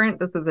really different.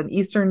 This is an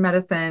Eastern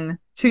medicine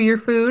to your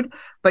food,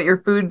 but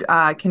your food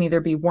can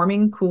either be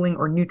warming, cooling,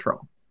 or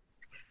neutral.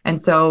 And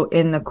so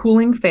in the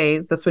cooling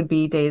phase, this would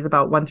be days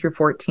about 1 through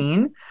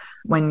 14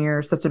 when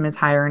your system is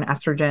higher in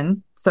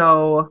estrogen.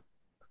 So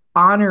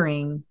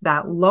honoring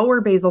that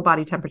lower basal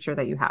body temperature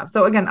that you have.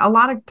 So again, a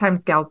lot of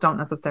times gals don't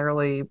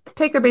necessarily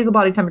take their basal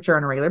body temperature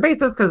on a regular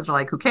basis because they're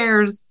like, who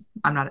cares?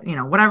 I'm not,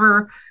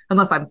 whatever,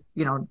 unless I'm,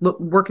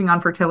 working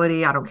on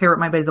fertility. I don't care what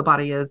my basal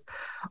body is.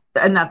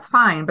 And that's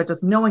fine. But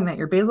just knowing that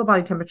your basal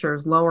body temperature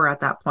is lower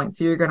at that point.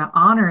 So you're going to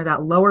honor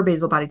that lower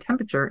basal body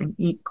temperature and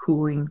eat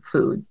cooling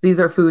foods. These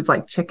are foods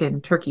like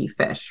chicken, turkey,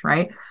 fish,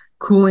 right?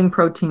 Cooling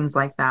proteins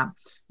like that.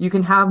 You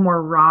can have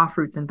more raw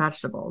fruits and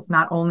vegetables.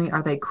 Not only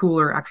are they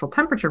cooler actual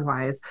temperature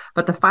wise,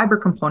 but the fiber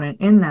component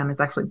in them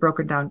is actually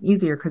broken down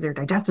easier because your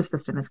digestive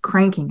system is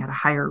cranking at a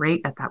higher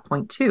rate at that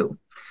point too.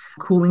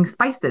 Cooling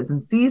spices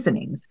and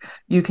seasonings.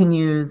 You can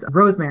use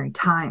rosemary,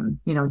 thyme,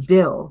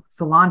 dill,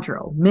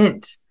 cilantro,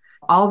 mint.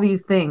 All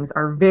these things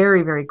are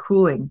very, very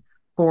cooling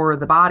for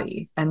the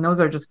body. And those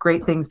are just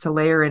great things to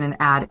layer in and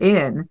add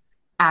in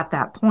at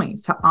that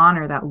point to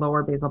honor that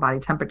lower basal body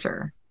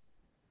temperature.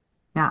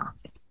 Yeah.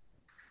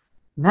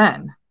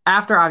 Then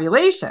after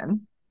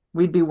ovulation,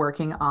 we'd be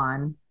working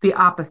on the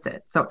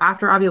opposite. So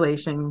after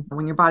ovulation,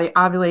 when your body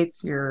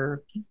ovulates,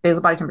 your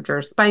basal body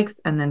temperature spikes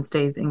and then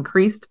stays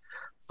increased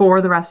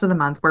for the rest of the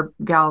month, where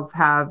gals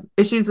have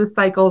issues with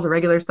cycles,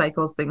 irregular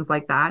cycles, things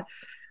like that.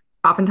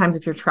 Oftentimes,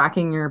 if you're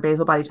tracking your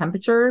basal body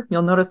temperature,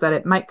 you'll notice that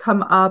it might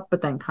come up,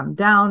 but then come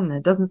down and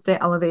it doesn't stay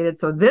elevated.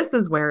 So this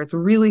is where it's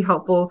really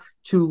helpful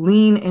to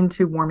lean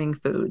into warming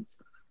foods.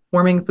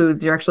 Warming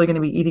foods, you're actually going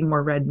to be eating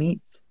more red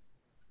meats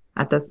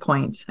at this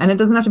point. And it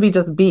doesn't have to be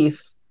just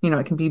beef.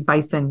 It can be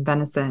bison,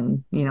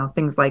 venison,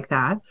 things like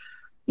that.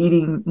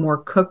 Eating more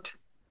cooked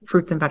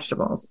fruits and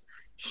vegetables,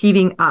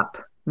 heating up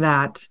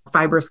that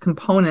fibrous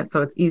component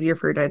so it's easier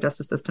for your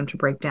digestive system to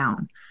break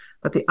down.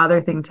 But the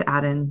other thing to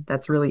add in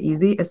that's really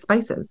easy is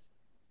spices.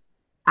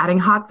 Adding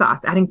hot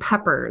sauce, adding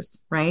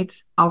peppers, right?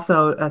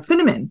 Also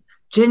cinnamon,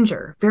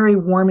 ginger, very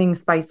warming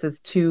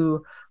spices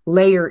to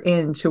layer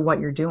into what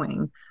you're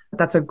doing.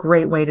 That's a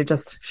great way to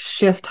just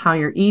shift how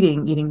you're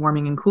eating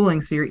warming and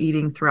cooling. So you're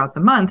eating throughout the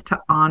month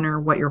to honor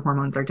what your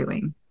hormones are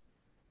doing.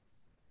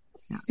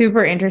 Yeah.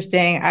 Super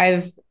interesting.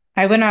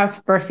 I went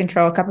off birth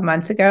control a couple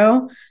months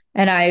ago,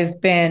 and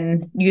I've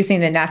been using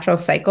the Natural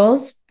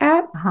Cycles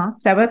app.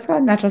 Is that what it's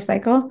called? Natural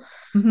Cycle?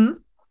 Mm-hmm.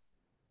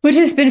 Which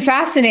has been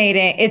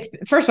fascinating.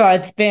 First of all,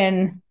 it's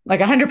been like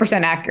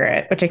 100%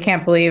 accurate, which I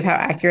can't believe how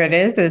accurate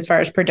it is as far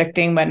as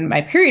predicting when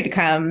my period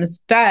comes.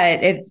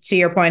 But it, to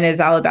your point, is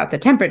all about the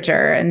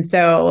temperature. And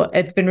so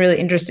it's been really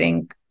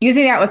interesting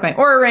using that with my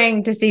Oura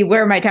Ring to see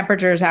where my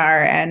temperatures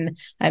are. And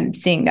I'm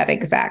seeing that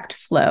exact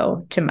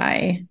flow to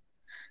my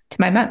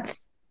month.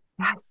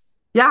 Yes.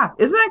 Yeah.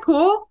 Isn't that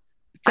cool?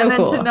 So and then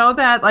cool to know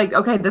that, like,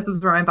 okay, this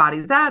is where my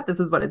body's at. This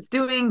is what it's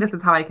doing. This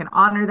is how I can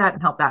honor that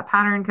and help that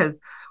pattern. Because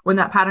when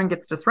that pattern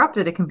gets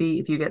disrupted, it can be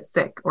if you get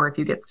sick or if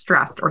you get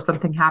stressed or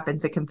something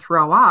happens, it can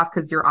throw off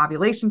because your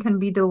ovulation can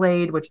be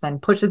delayed, which then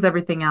pushes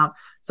everything out.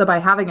 So by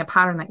having a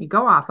pattern that you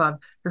go off of,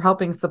 you're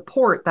helping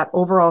support that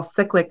overall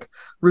cyclic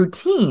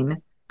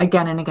routine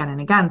again and again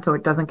and again. So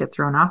it doesn't get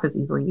thrown off as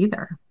easily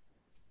either.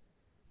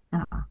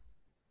 Yeah.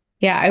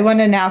 Yeah. I want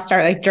to now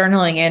start like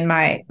journaling in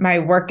my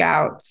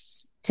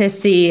workouts to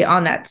see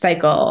on that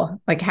cycle,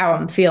 like how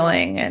I'm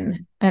feeling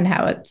and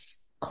how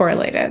it's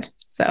correlated.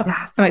 So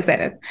yes. I'm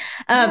excited.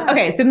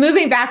 Okay. So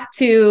moving back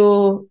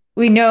to,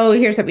 we know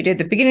here's what we did at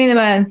the beginning of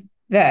the month,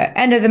 the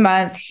end of the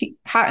month,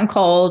 hot and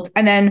cold.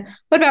 And then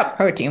what about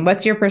protein?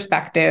 What's your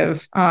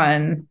perspective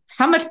on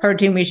how much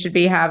protein we should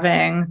be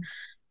having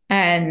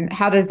and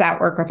how does that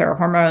work with our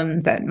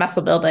hormones and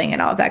muscle building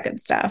and all of that good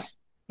stuff?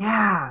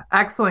 Yeah.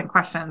 Excellent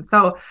question.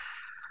 So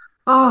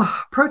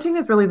protein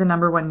is really the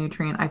number one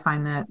nutrient I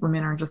find that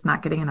women are just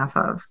not getting enough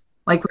of.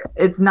 Like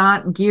it's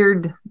not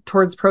geared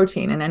towards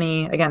protein in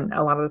any, again,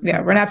 a lot of this.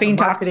 Yeah. We're not being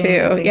talked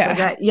to. Yeah. Like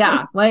that.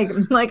 Yeah. like,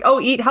 oh,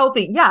 eat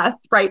healthy.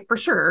 Yes. Right. For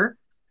sure.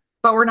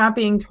 But we're not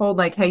being told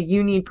like, hey,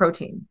 you need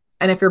protein.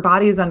 And if your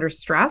body is under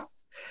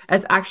stress,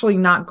 it's actually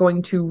not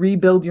going to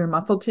rebuild your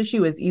muscle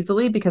tissue as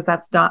easily because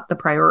that's not the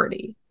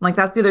priority. Like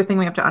that's the other thing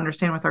we have to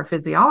understand with our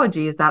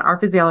physiology is that our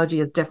physiology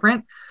is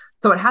different.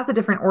 So it has a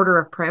different order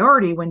of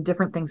priority when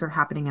different things are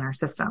happening in our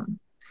system.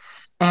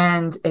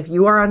 And if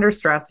you are under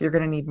stress, you're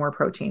going to need more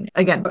protein.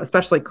 Again,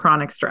 especially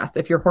chronic stress.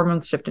 If your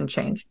hormones shift and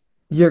change,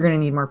 you're going to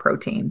need more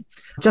protein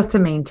just to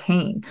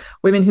maintain.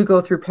 Women who go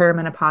through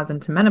perimenopause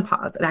into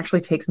menopause, it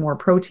actually takes more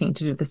protein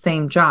to do the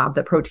same job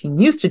that protein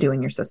used to do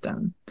in your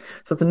system.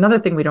 So it's another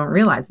thing we don't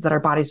realize is that our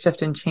bodies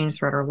shift and change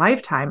throughout our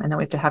lifetime. And then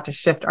we have to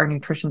shift our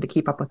nutrition to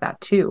keep up with that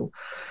too.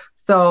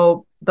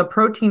 So the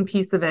protein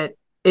piece of it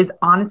is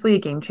honestly a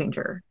game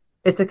changer.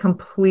 It's a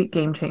complete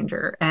game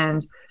changer.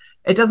 And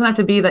it doesn't have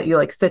to be that you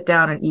like sit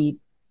down and eat,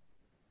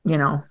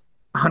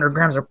 100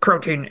 grams of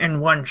protein in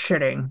one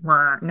sitting.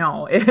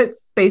 No, it's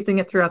spacing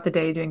it throughout the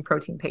day, doing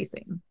protein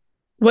pacing.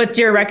 What's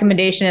your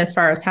recommendation as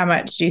far as how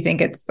much do you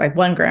think it's like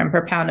 1 gram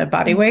per pound of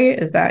body weight?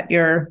 Is that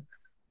your...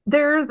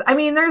 There's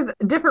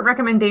different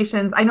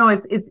recommendations. I know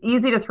it's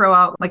easy to throw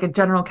out like a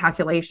general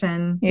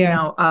calculation,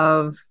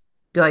 of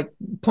like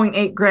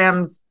 0.8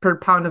 grams per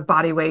pound of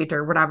body weight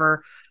or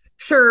whatever.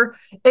 Sure.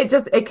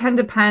 It can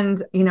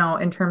depend,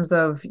 in terms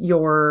of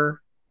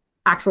your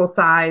actual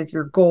size,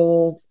 your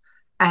goals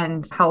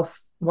and health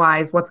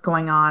wise, what's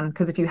going on.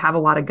 Because if you have a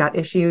lot of gut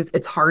issues,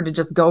 it's hard to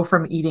just go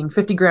from eating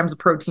 50 grams of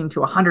protein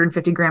to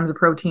 150 grams of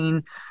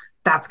protein.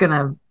 That's going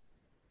to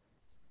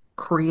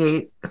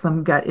create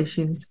some gut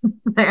issues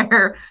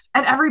there.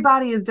 And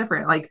everybody is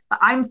different. Like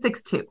I'm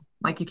 6'2".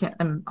 Like you can't,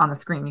 I'm on a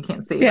screen, you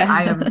can't see. Yeah.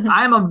 I'm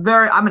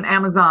an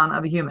Amazon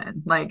of a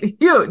human, like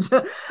huge.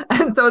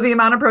 And so the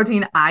amount of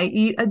protein I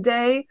eat a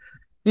day,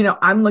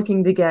 I'm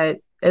looking to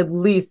get at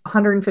least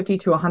 150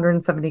 to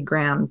 170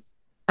 grams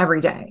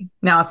every day.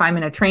 Now, if I'm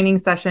in a training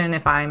session,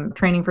 if I'm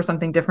training for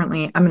something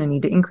differently, I'm going to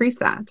need to increase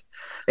that.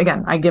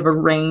 Again, I give a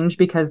range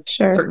because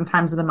certain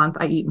times of the month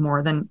I eat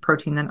more than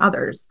protein than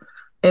others.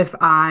 If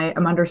I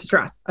am under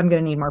stress, I'm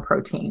going to need more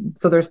protein.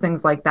 So there's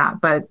things like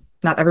that, but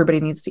not everybody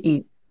needs to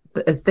eat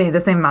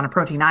the same amount of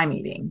protein I'm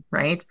eating,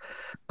 right?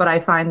 But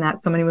I find that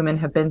so many women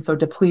have been so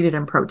depleted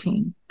in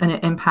protein and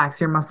it impacts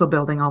your muscle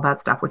building, all that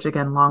stuff, which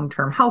again,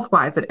 long-term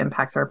health-wise, it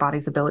impacts our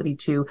body's ability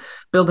to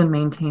build and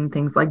maintain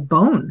things like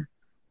bone.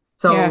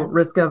 So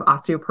risk of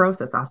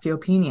osteoporosis,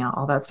 osteopenia,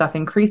 all that stuff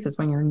increases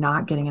when you're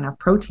not getting enough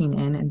protein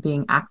in and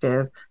being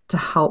active to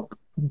help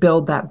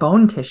build that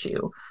bone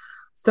tissue.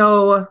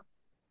 So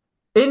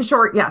In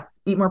short, yes,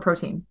 eat more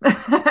protein.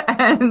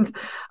 And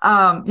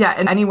yeah,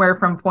 and anywhere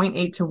from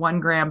 0.8 to 1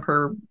 gram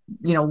per,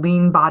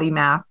 lean body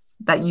mass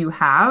that you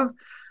have.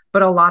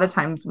 But a lot of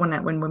times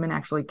when women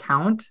actually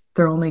count,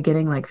 they're only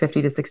getting like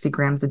 50 to 60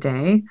 grams a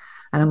day.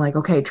 And I'm like,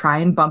 okay, try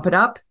and bump it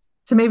up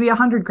to maybe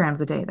 100 grams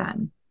a day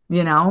then,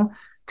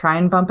 try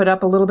and bump it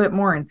up a little bit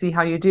more and see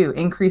how you do,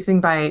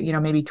 increasing by,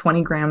 maybe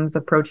 20 grams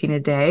of protein a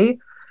day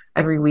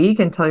every week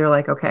until you're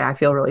like, okay, I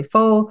feel really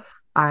full.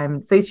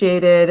 I'm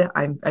satiated.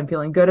 I'm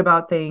feeling good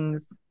about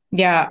things.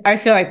 Yeah. I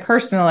feel like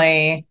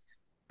personally,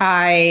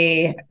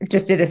 I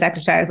just did this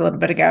exercise a little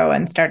bit ago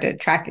and started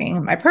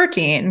tracking my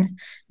protein.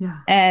 Yeah.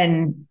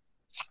 And,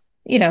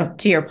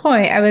 to your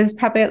point, I was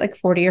probably at like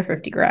 40 or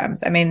 50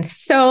 grams. I mean,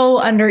 so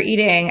under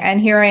eating. And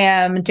here I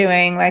am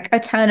doing like a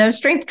ton of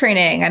strength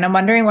training and I'm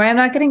wondering why I'm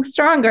not getting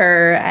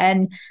stronger.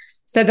 And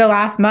so the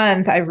last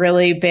month, I've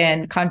really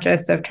been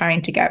conscious of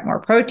trying to get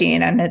more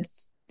protein and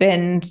it's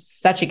been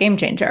such a game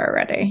changer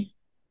already.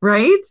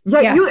 Right?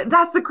 Yeah.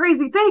 That's the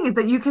crazy thing is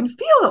that you can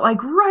feel it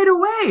like right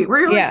away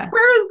where you're like,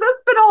 where has this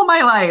been all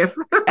my life?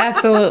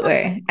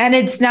 Absolutely. And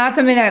it's not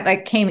something that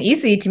like came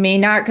easy to me,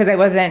 not because I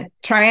wasn't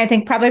trying. I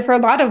think probably for a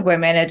lot of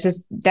women, it's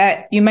just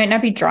that you might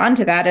not be drawn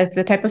to that as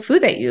the type of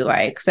food that you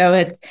like. So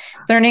it's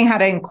learning how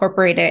to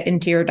incorporate it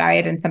into your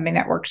diet and something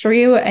that works for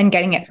you and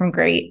getting it from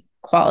great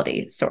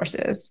quality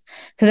sources.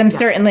 Because I'm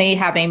certainly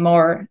having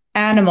more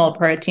animal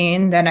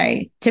protein than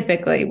I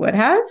typically would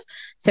have.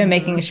 So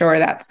making sure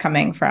that's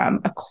coming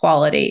from a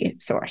quality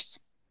source.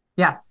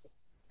 Yes,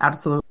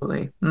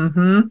 absolutely.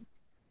 Mm-hmm.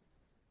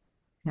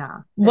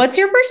 Yeah. What's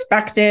your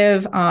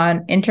perspective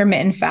on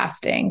intermittent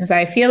fasting? Because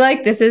I feel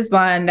like this is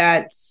one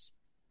that's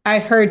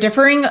I've heard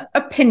differing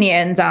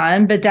opinions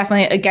on, but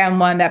definitely, again,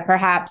 one that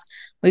perhaps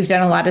we've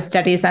done a lot of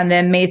studies on the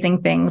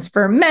amazing things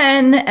for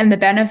men and the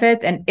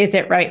benefits. And is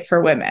it right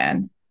for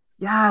women?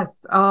 Yes.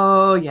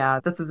 Oh, yeah.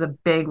 This is a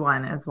big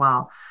one as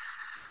well.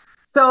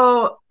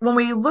 So when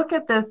we look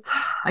at this,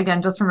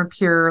 again, just from a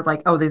pure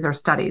like, oh, these are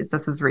studies,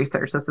 this is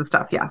research, this is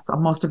stuff. Yes,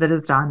 most of it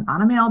is done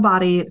on a male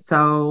body.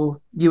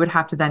 So you would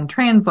have to then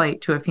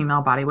translate to a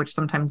female body, which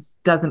sometimes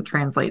doesn't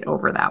translate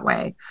over that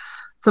way.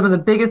 Some of the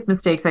biggest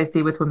mistakes I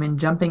see with women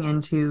jumping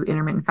into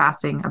intermittent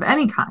fasting of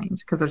any kind,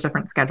 because there's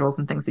different schedules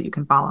and things that you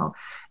can follow,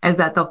 is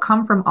that they'll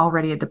come from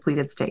already a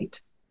depleted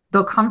state.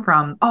 They'll come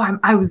from,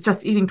 I was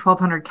just eating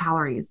 1,200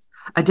 calories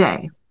a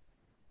day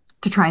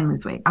to try and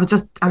lose weight. I was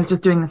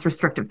just doing this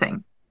restrictive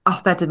thing.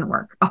 Oh, that didn't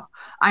work. Oh,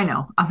 I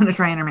know. I'm going to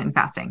try intermittent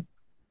fasting.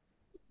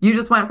 You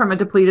just went from a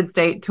depleted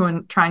state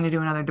to trying to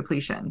do another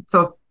depletion.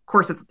 So of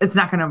course it's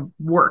not going to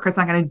work. It's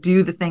not going to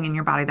do the thing in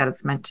your body that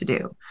it's meant to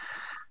do,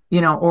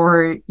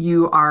 or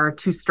you are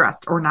too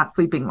stressed or not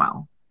sleeping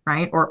well,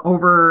 right? Or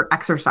over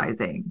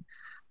exercising,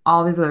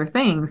 all these other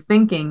things,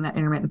 thinking that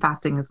intermittent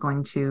fasting is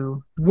going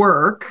to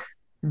work,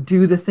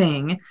 do the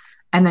thing.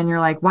 And then you're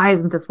like, why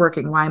isn't this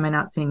working? Why am I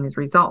not seeing these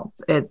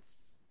results?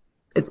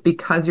 It's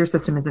because your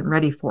system isn't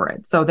ready for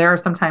it. So there are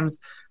some times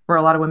where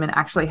a lot of women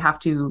actually have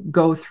to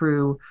go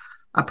through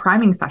a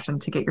priming session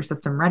to get your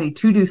system ready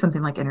to do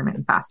something like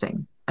intermittent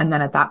fasting. And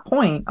then at that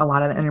point, a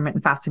lot of the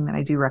intermittent fasting that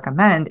I do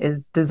recommend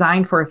is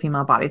designed for a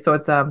female body. So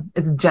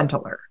it's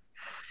gentler.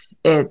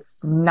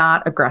 It's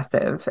not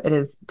aggressive. It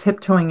is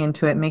tiptoeing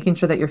into it, making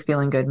sure that you're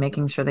feeling good,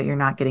 making sure that you're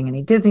not getting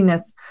any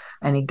dizziness,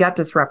 any gut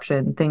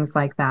disruption, things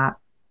like that.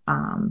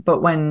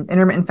 But when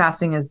intermittent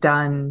fasting is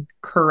done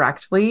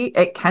correctly,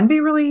 it can be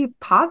really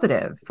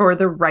positive for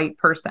the right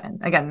person.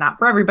 Again, not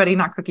for everybody,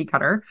 not cookie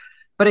cutter,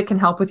 but it can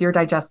help with your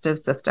digestive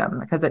system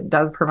because it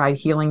does provide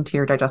healing to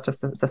your digestive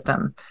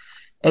system.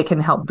 It can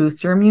help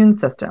boost your immune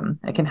system.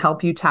 It can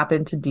help you tap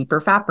into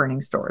deeper fat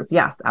burning stores.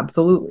 Yes,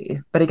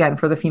 absolutely. But again,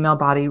 for the female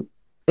body,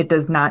 it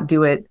does not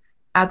do it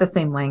at the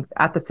same length,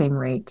 at the same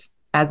rate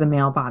as a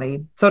male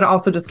body. So to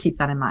also just keep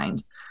that in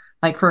mind,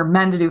 like for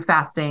men to do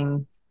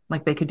fasting,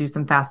 like they could do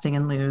some fasting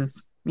and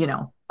lose,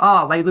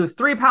 they lose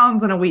 3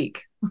 pounds in a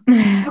week.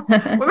 That's not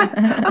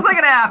going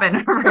to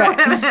happen for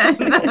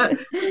women,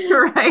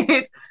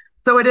 right?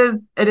 So it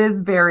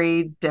is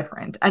very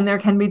different. And there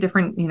can be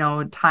different,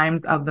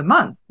 times of the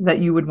month that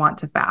you would want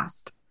to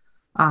fast.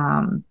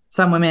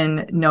 Some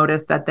women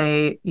notice that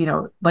they,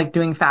 like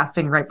doing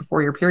fasting right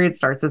before your period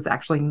starts is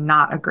actually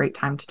not a great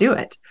time to do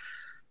it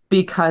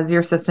because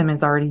your system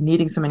is already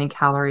needing so many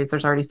calories.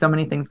 There's already so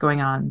many things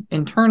going on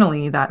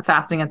internally that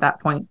fasting at that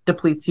point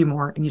depletes you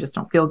more and you just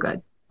don't feel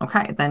good.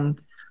 Okay, then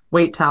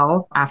wait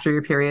till after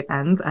your period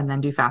ends and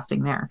then do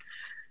fasting there.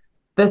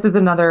 This is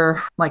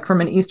another, like from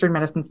an Eastern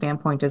medicine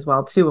standpoint as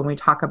well, too, when we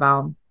talk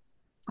about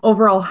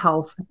overall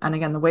health. And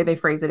again, the way they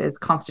phrase it is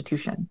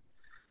constitution,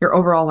 your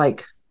overall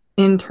like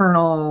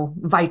internal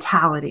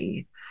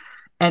vitality.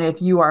 And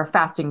if you are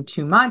fasting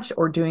too much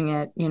or doing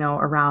it,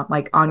 around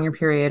like on your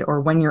period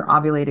or when you're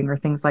ovulating or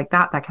things like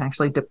that, that can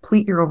actually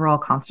deplete your overall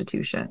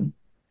constitution.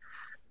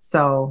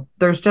 So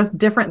there's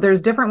different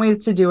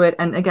ways to do it.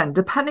 And again,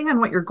 depending on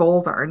what your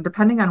goals are and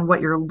depending on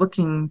what you're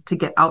looking to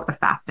get out of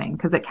fasting,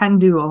 because it can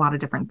do a lot of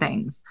different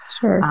things.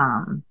 Sure.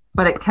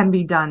 But it can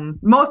be done.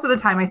 Most of the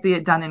time I see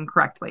it done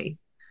incorrectly.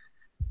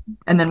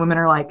 And then women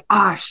are like,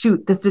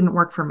 shoot, this didn't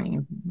work for me.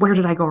 Where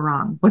did I go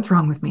wrong? What's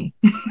wrong with me?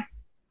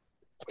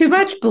 Too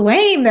much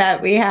blame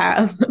that we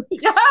have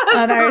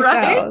on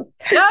ourselves.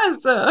 Right?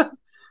 Yes.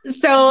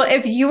 So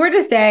if you were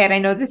to say, and I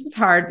know this is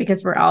hard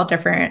because we're all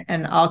different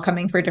and all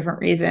coming for different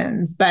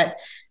reasons, but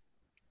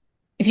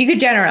if you could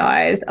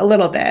generalize a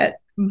little bit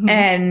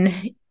and,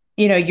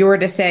 you were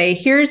to say,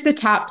 here's the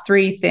top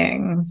 3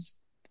 things,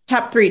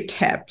 top 3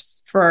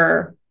 tips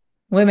for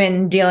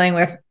women dealing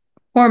with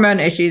hormone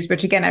issues,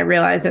 which again, I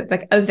realize it's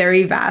like a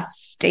very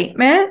vast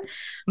statement,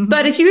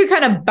 but if you could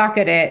kind of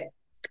bucket it,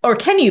 or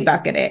can you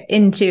bucket it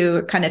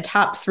into kind of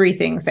top 3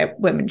 things that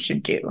women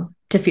should do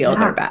to feel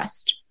their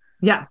best?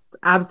 Yes,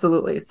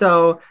 absolutely.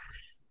 So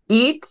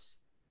eat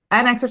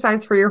and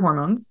exercise for your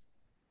hormones,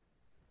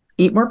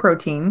 eat more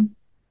protein,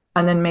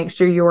 and then make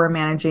sure you're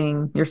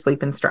managing your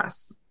sleep and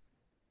stress.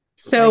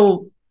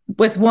 So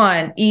with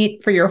one,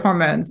 eat for your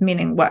hormones,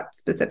 meaning what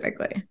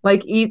specifically?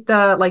 Eat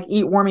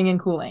warming and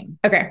cooling.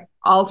 Okay.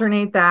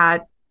 Alternate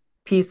that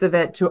piece of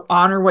it to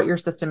honor what your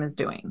system is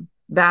doing.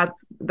 That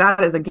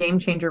is a game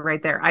changer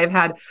right there.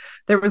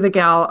 There was a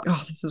gal,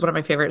 this is one of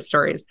my favorite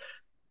stories.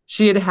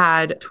 She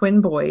had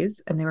twin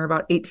boys and they were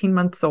about 18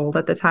 months old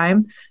at the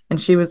time. And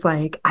she was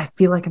like, I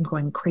feel like I'm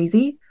going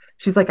crazy.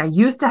 She's like, I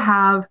used to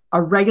have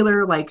a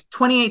regular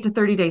 28 to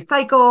 30 day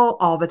cycle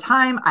all the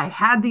time. I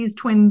had these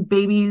twin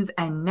babies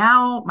and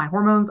now my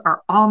hormones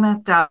are all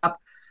messed up.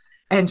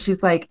 And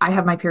she's like, I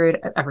have my period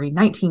every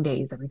 19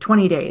 days, every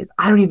 20 days.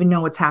 I don't even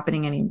know what's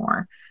happening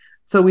anymore.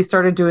 So we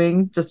started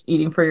doing just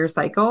eating for your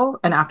cycle.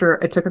 And after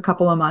it took a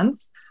couple of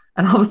months,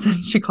 and all of a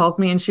sudden she calls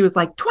me and she was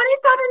like,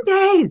 27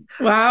 days.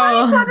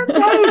 Wow. 27 days.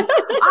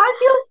 I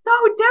feel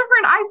so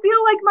different. I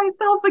feel like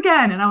myself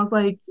again. And I was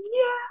like,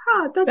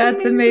 yeah,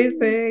 that's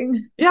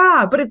amazing.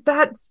 Yeah. But it's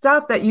that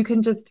stuff that you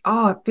can just,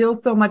 it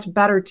feels so much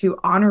better to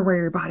honor where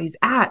your body's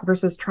at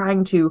versus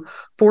trying to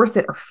force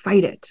it or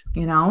fight it,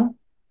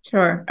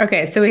 Sure.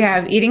 Okay. So we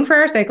have eating for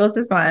our cycles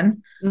is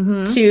one.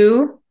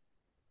 2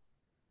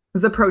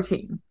 is the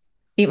protein.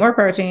 Eat more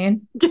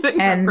protein.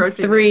 And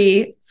protein.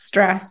 3,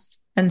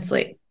 stress and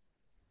sleep.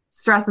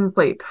 Stress and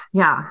sleep.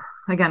 Yeah.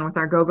 Again, with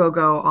our go, go,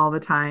 go all the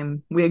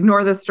time, we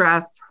ignore the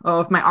stress.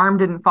 Oh, if my arm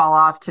didn't fall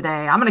off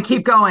today, I'm going to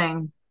keep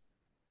going.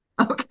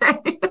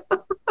 Okay.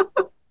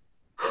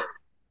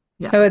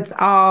 Yeah. So it's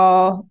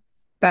all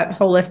that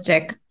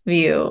holistic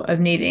view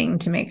of needing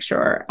to make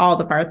sure all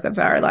the parts of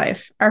our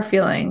life are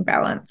feeling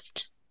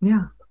balanced.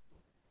 Yeah.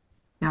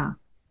 Yeah.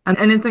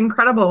 And it's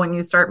incredible when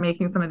you start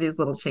making some of these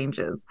little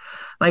changes,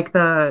 like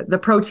the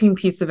protein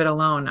piece of it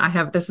alone.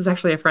 This is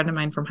actually a friend of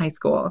mine from high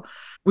school.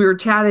 We were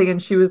chatting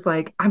and she was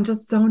like, I'm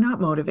just so not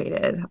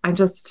motivated. I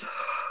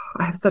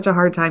have such a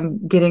hard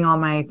time getting all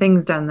my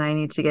things done that I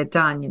need to get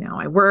done.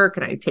 I work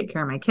and I take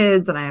care of my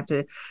kids and I have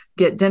to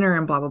get dinner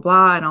and blah, blah,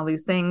 blah, and all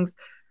these things.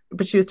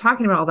 But she was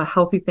talking about all the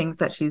healthy things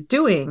that she's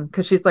doing.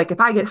 Cause she's like, if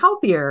I get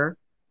healthier,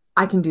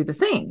 I can do the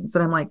things.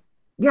 And I'm like,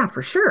 yeah,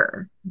 for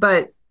sure.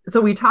 But so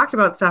we talked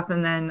about stuff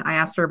and then I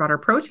asked her about her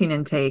protein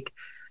intake.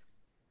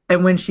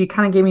 And when she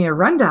kind of gave me a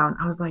rundown,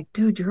 I was like,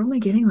 dude, you're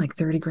only getting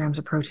 30 grams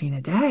of protein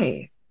a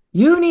day.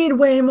 You need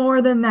way more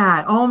than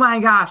that. Oh my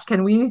gosh.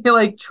 Can we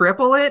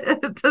triple it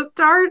to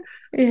start?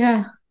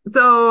 Yeah.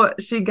 So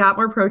she got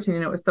more protein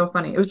and it was so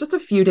funny. It was just a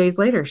few days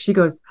later. She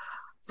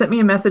sent me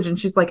a message and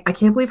she's like, I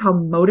can't believe how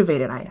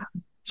motivated I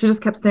am. She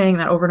just kept saying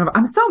that over and over.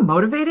 I'm so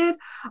motivated.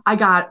 I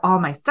got all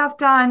my stuff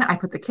done. I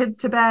put the kids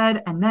to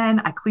bed and then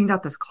I cleaned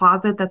out this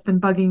closet that's been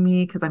bugging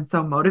me because I'm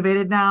so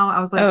motivated now. I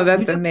was like, oh,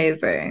 that's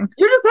amazing.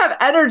 You just have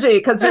energy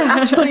because you're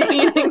actually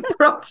eating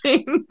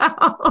protein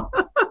now.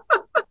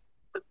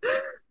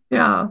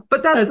 Yeah.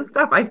 But that's the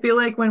stuff. I feel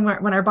like when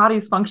our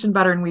bodies function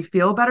better and we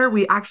feel better,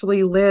 we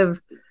actually live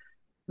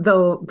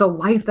the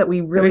life that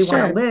we really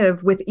want to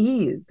live with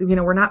ease.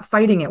 We're not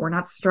fighting it. We're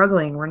not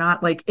struggling. We're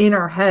not in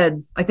our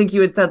heads. I think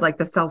you had said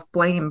the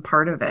self-blame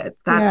part of it.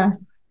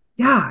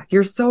 Yeah,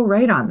 you're so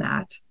right on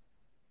that.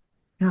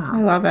 Yeah.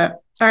 I love it.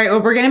 All right.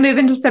 Well, we're going to move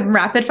into some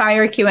rapid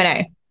fire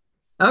Q&A.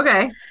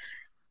 Okay.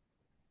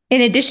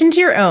 In addition to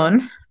your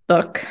own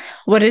book,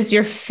 what is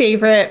your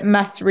favorite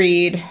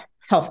must-read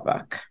health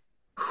book?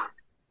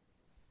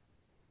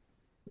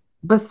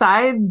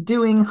 Besides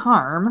Doing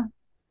Harm,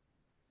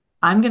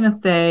 I'm going to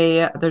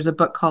say there's a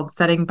book called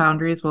Setting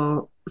Boundaries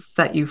Will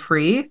Set You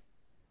Free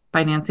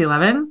by Nancy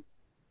Levin.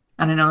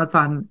 And I know it's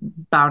on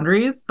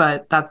boundaries,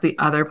 but that's the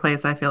other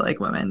place I feel like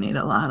women need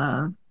a lot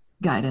of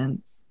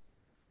guidance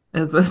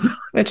is with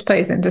which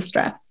plays into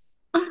stress.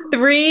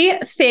 3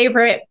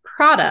 favorite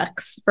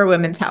products for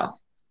women's health.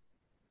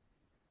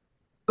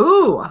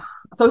 Ooh,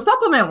 so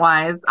supplement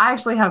wise, I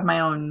actually have my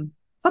own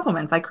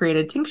supplements. I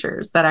created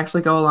tinctures that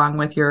actually go along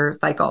with your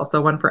cycle. So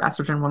one for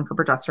estrogen, one for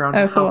progesterone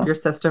to help your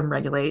system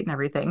regulate and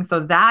everything. So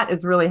that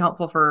is really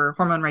helpful for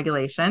hormone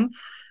regulation.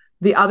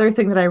 The other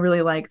thing that I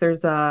really like,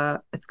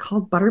 it's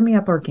called Butter Me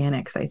Up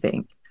Organics, I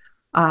think.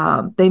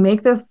 They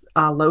make this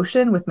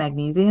lotion with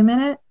magnesium in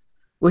it,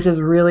 which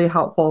is really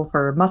helpful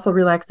for muscle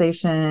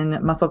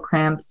relaxation, muscle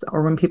cramps,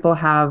 or when people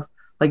have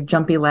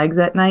jumpy legs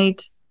at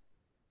night.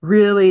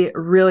 Really,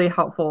 really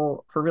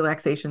helpful for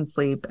relaxation,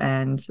 sleep,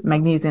 and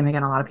magnesium.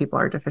 Again, a lot of people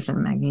are deficient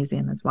in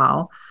magnesium as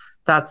well.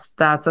 That's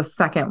a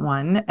second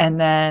one. And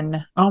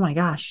then, oh my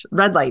gosh,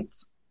 red light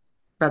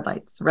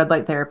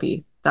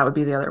therapy. That would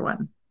be the other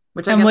one,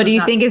 which I And guess what do is you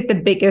not, think is the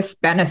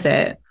biggest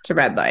benefit to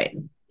red light,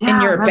 in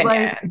yeah, your red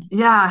light, opinion?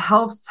 yeah,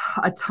 helps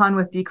a ton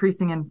with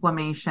decreasing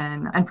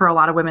inflammation. And for a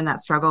lot of women that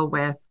struggle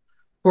with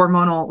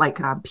hormonal, like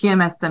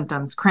PMS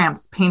symptoms,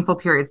 cramps, painful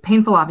periods,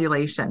 painful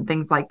ovulation,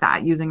 things like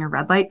that, using a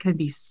red light can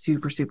be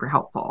super, super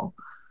helpful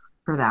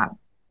for that.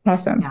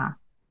 Awesome. Yeah.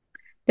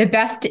 The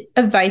best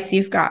advice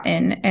you've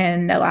gotten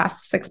in the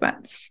last 6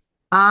 months?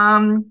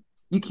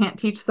 You can't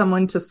teach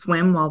someone to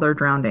swim while they're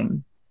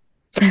drowning.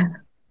 I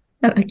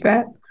like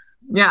that.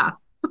 Yeah.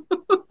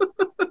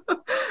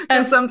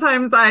 Because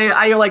sometimes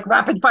I like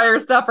rapid fire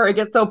stuff, or I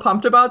get so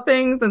pumped about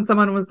things, and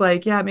someone was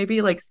like, yeah,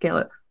 maybe like scale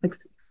it,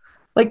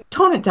 like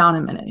tone it down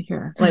a minute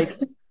here.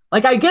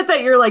 Like I get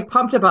that you're like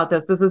pumped about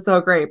this. This is so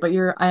great, but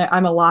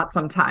I'm a lot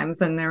sometimes.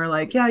 And they were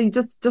like, yeah, you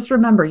just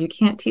remember, you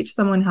can't teach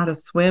someone how to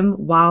swim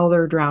while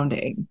they're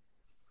drowning.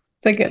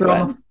 It's a good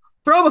one.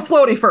 Throw them a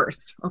floaty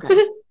first.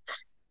 Okay.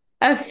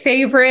 A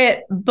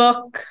favorite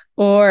book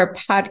or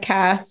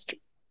podcast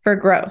for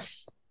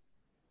growth?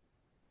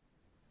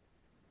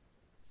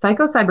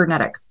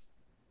 Psycho-Cybernetics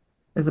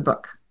is a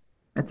book.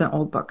 It's an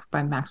old book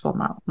by Maxwell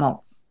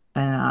Maltz.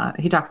 And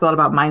he talks a lot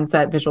about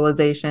mindset,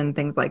 visualization,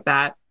 things like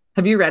that.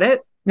 Have you read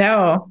it?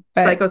 No,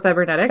 but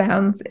Psycho-Cybernetics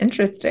sounds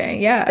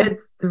interesting. Yeah.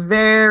 It's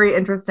very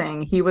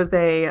interesting. He was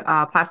a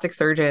plastic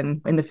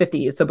surgeon in the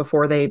 50s. So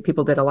before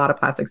people did a lot of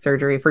plastic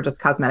surgery for just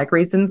cosmetic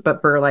reasons,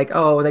 but for like,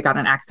 oh, they got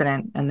in an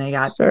accident and they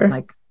got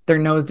like their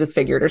nose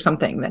disfigured or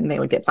something, then they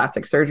would get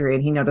plastic surgery.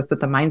 And he noticed that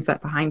the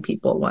mindset behind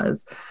people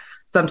was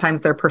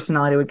sometimes their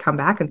personality would come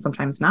back and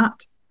sometimes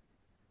not.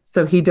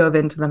 So he dove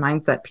into the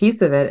mindset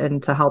piece of it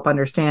and to help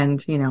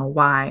understand,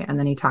 why. And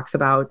then he talks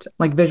about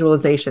like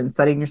visualization,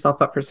 setting yourself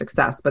up for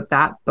success. But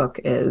that book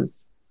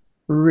is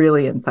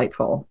really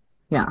insightful.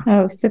 Yeah.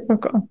 Oh, super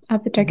cool. I'll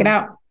have to check it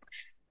out.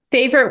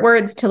 Favorite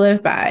words to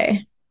live by?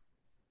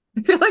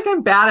 I feel like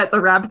I'm bad at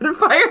the rapid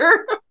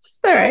fire.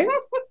 All right.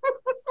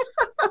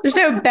 They're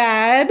so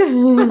bad.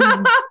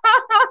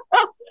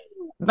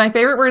 My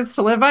favorite words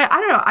to live by? I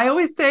don't know. I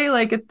always say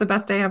like, it's the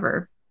best day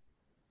ever.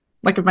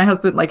 Like if my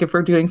husband, like if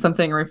we're doing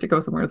something or we have to go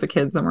somewhere with the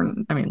kids, then we're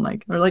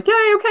like,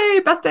 yay, okay,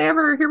 best day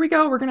ever. Here we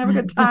go. We're going to have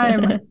a good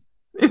time.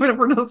 Even if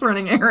we're just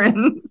running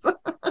errands.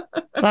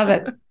 Love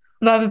it.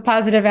 Love a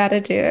positive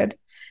attitude.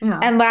 Yeah.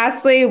 And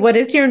lastly, what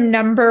is your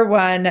number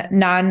one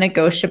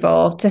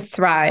non-negotiable to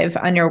thrive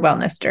on your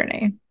wellness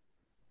journey?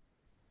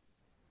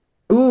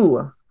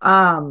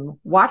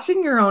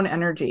 Watching your own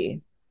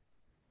energy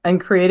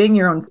and creating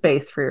your own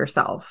space for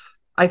yourself.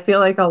 I feel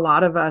like a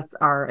lot of us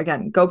are,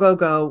 again, go, go,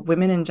 go.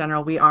 Women in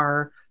general, we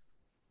are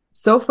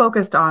so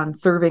focused on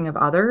serving of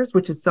others,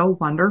 which is so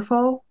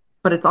wonderful,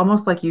 but it's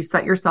almost like you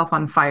set yourself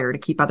on fire to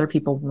keep other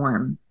people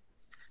warm.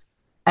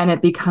 And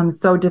it becomes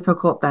so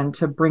difficult then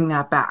to bring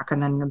that back.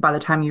 And then by the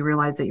time you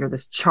realize that you're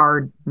this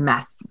charred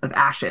mess of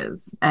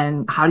ashes,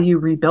 and how do you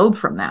rebuild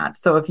from that?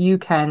 So if you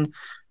can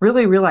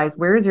really realize,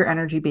 where is your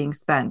energy being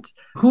spent?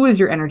 Who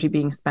is your energy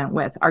being spent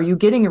with? Are you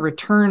getting a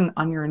return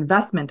on your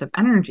investment of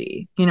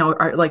energy?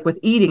 Like with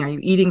eating, are you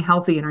eating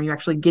healthy, and are you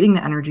actually getting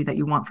the energy that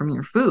you want from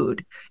your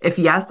food? If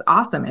yes,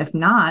 awesome. If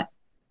not,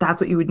 that's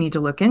what you would need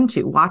to look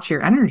into. Watch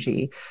your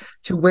energy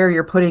to where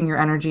you're putting your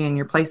energy in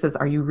your places.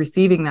 Are you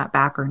receiving that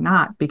back or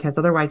not? Because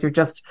otherwise you're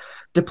just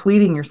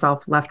depleting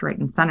yourself left, right,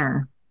 and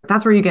center.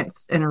 That's where you get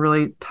in a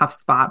really tough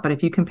spot. But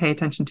if you can pay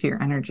attention to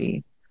your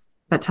energy,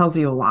 that tells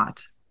you a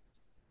lot.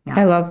 Yeah.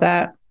 I love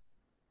that.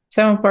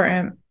 So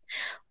important.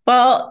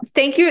 Well,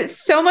 thank you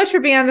so much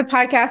for being on the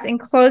podcast. In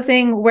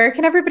closing, where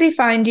can everybody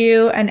find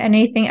you, and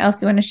anything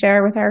else you want to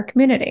share with our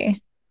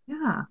community?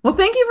 Yeah. Well,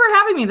 thank you for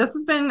having me. This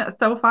has been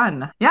so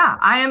fun. Yeah.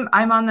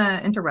 I'm on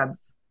the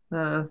interwebs,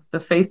 the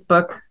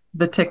Facebook,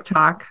 the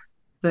TikTok,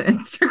 the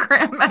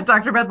Instagram at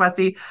Dr. Beth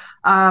Westie.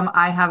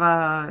 I have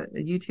a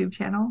YouTube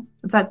channel.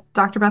 It's at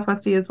Dr. Beth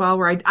Westie as well,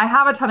 where I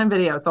have a ton of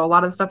videos. So a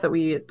lot of the stuff that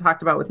we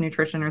talked about with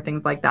nutrition or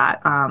things like that,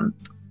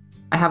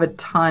 I have a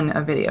ton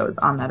of videos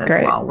on that as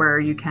well, where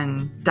you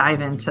can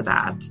dive into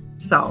that.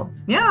 So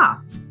yeah.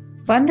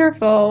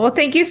 Wonderful. Well,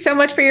 thank you so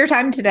much for your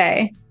time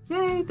today.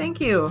 Yay. Thank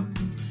you.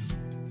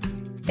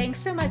 Thanks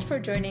so much for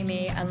joining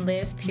me on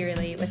Live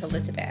Purely with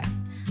Elizabeth.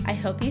 I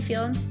hope you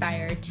feel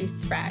inspired to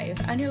thrive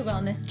on your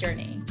wellness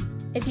journey.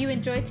 If you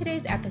enjoyed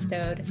today's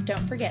episode, don't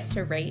forget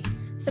to rate,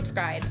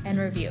 subscribe, and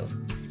review.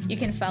 You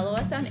can follow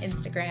us on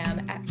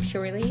Instagram at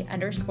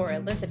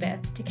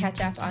purely_Elizabeth to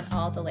catch up on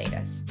all the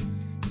latest.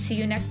 See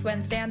you next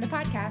Wednesday on the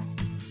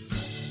podcast.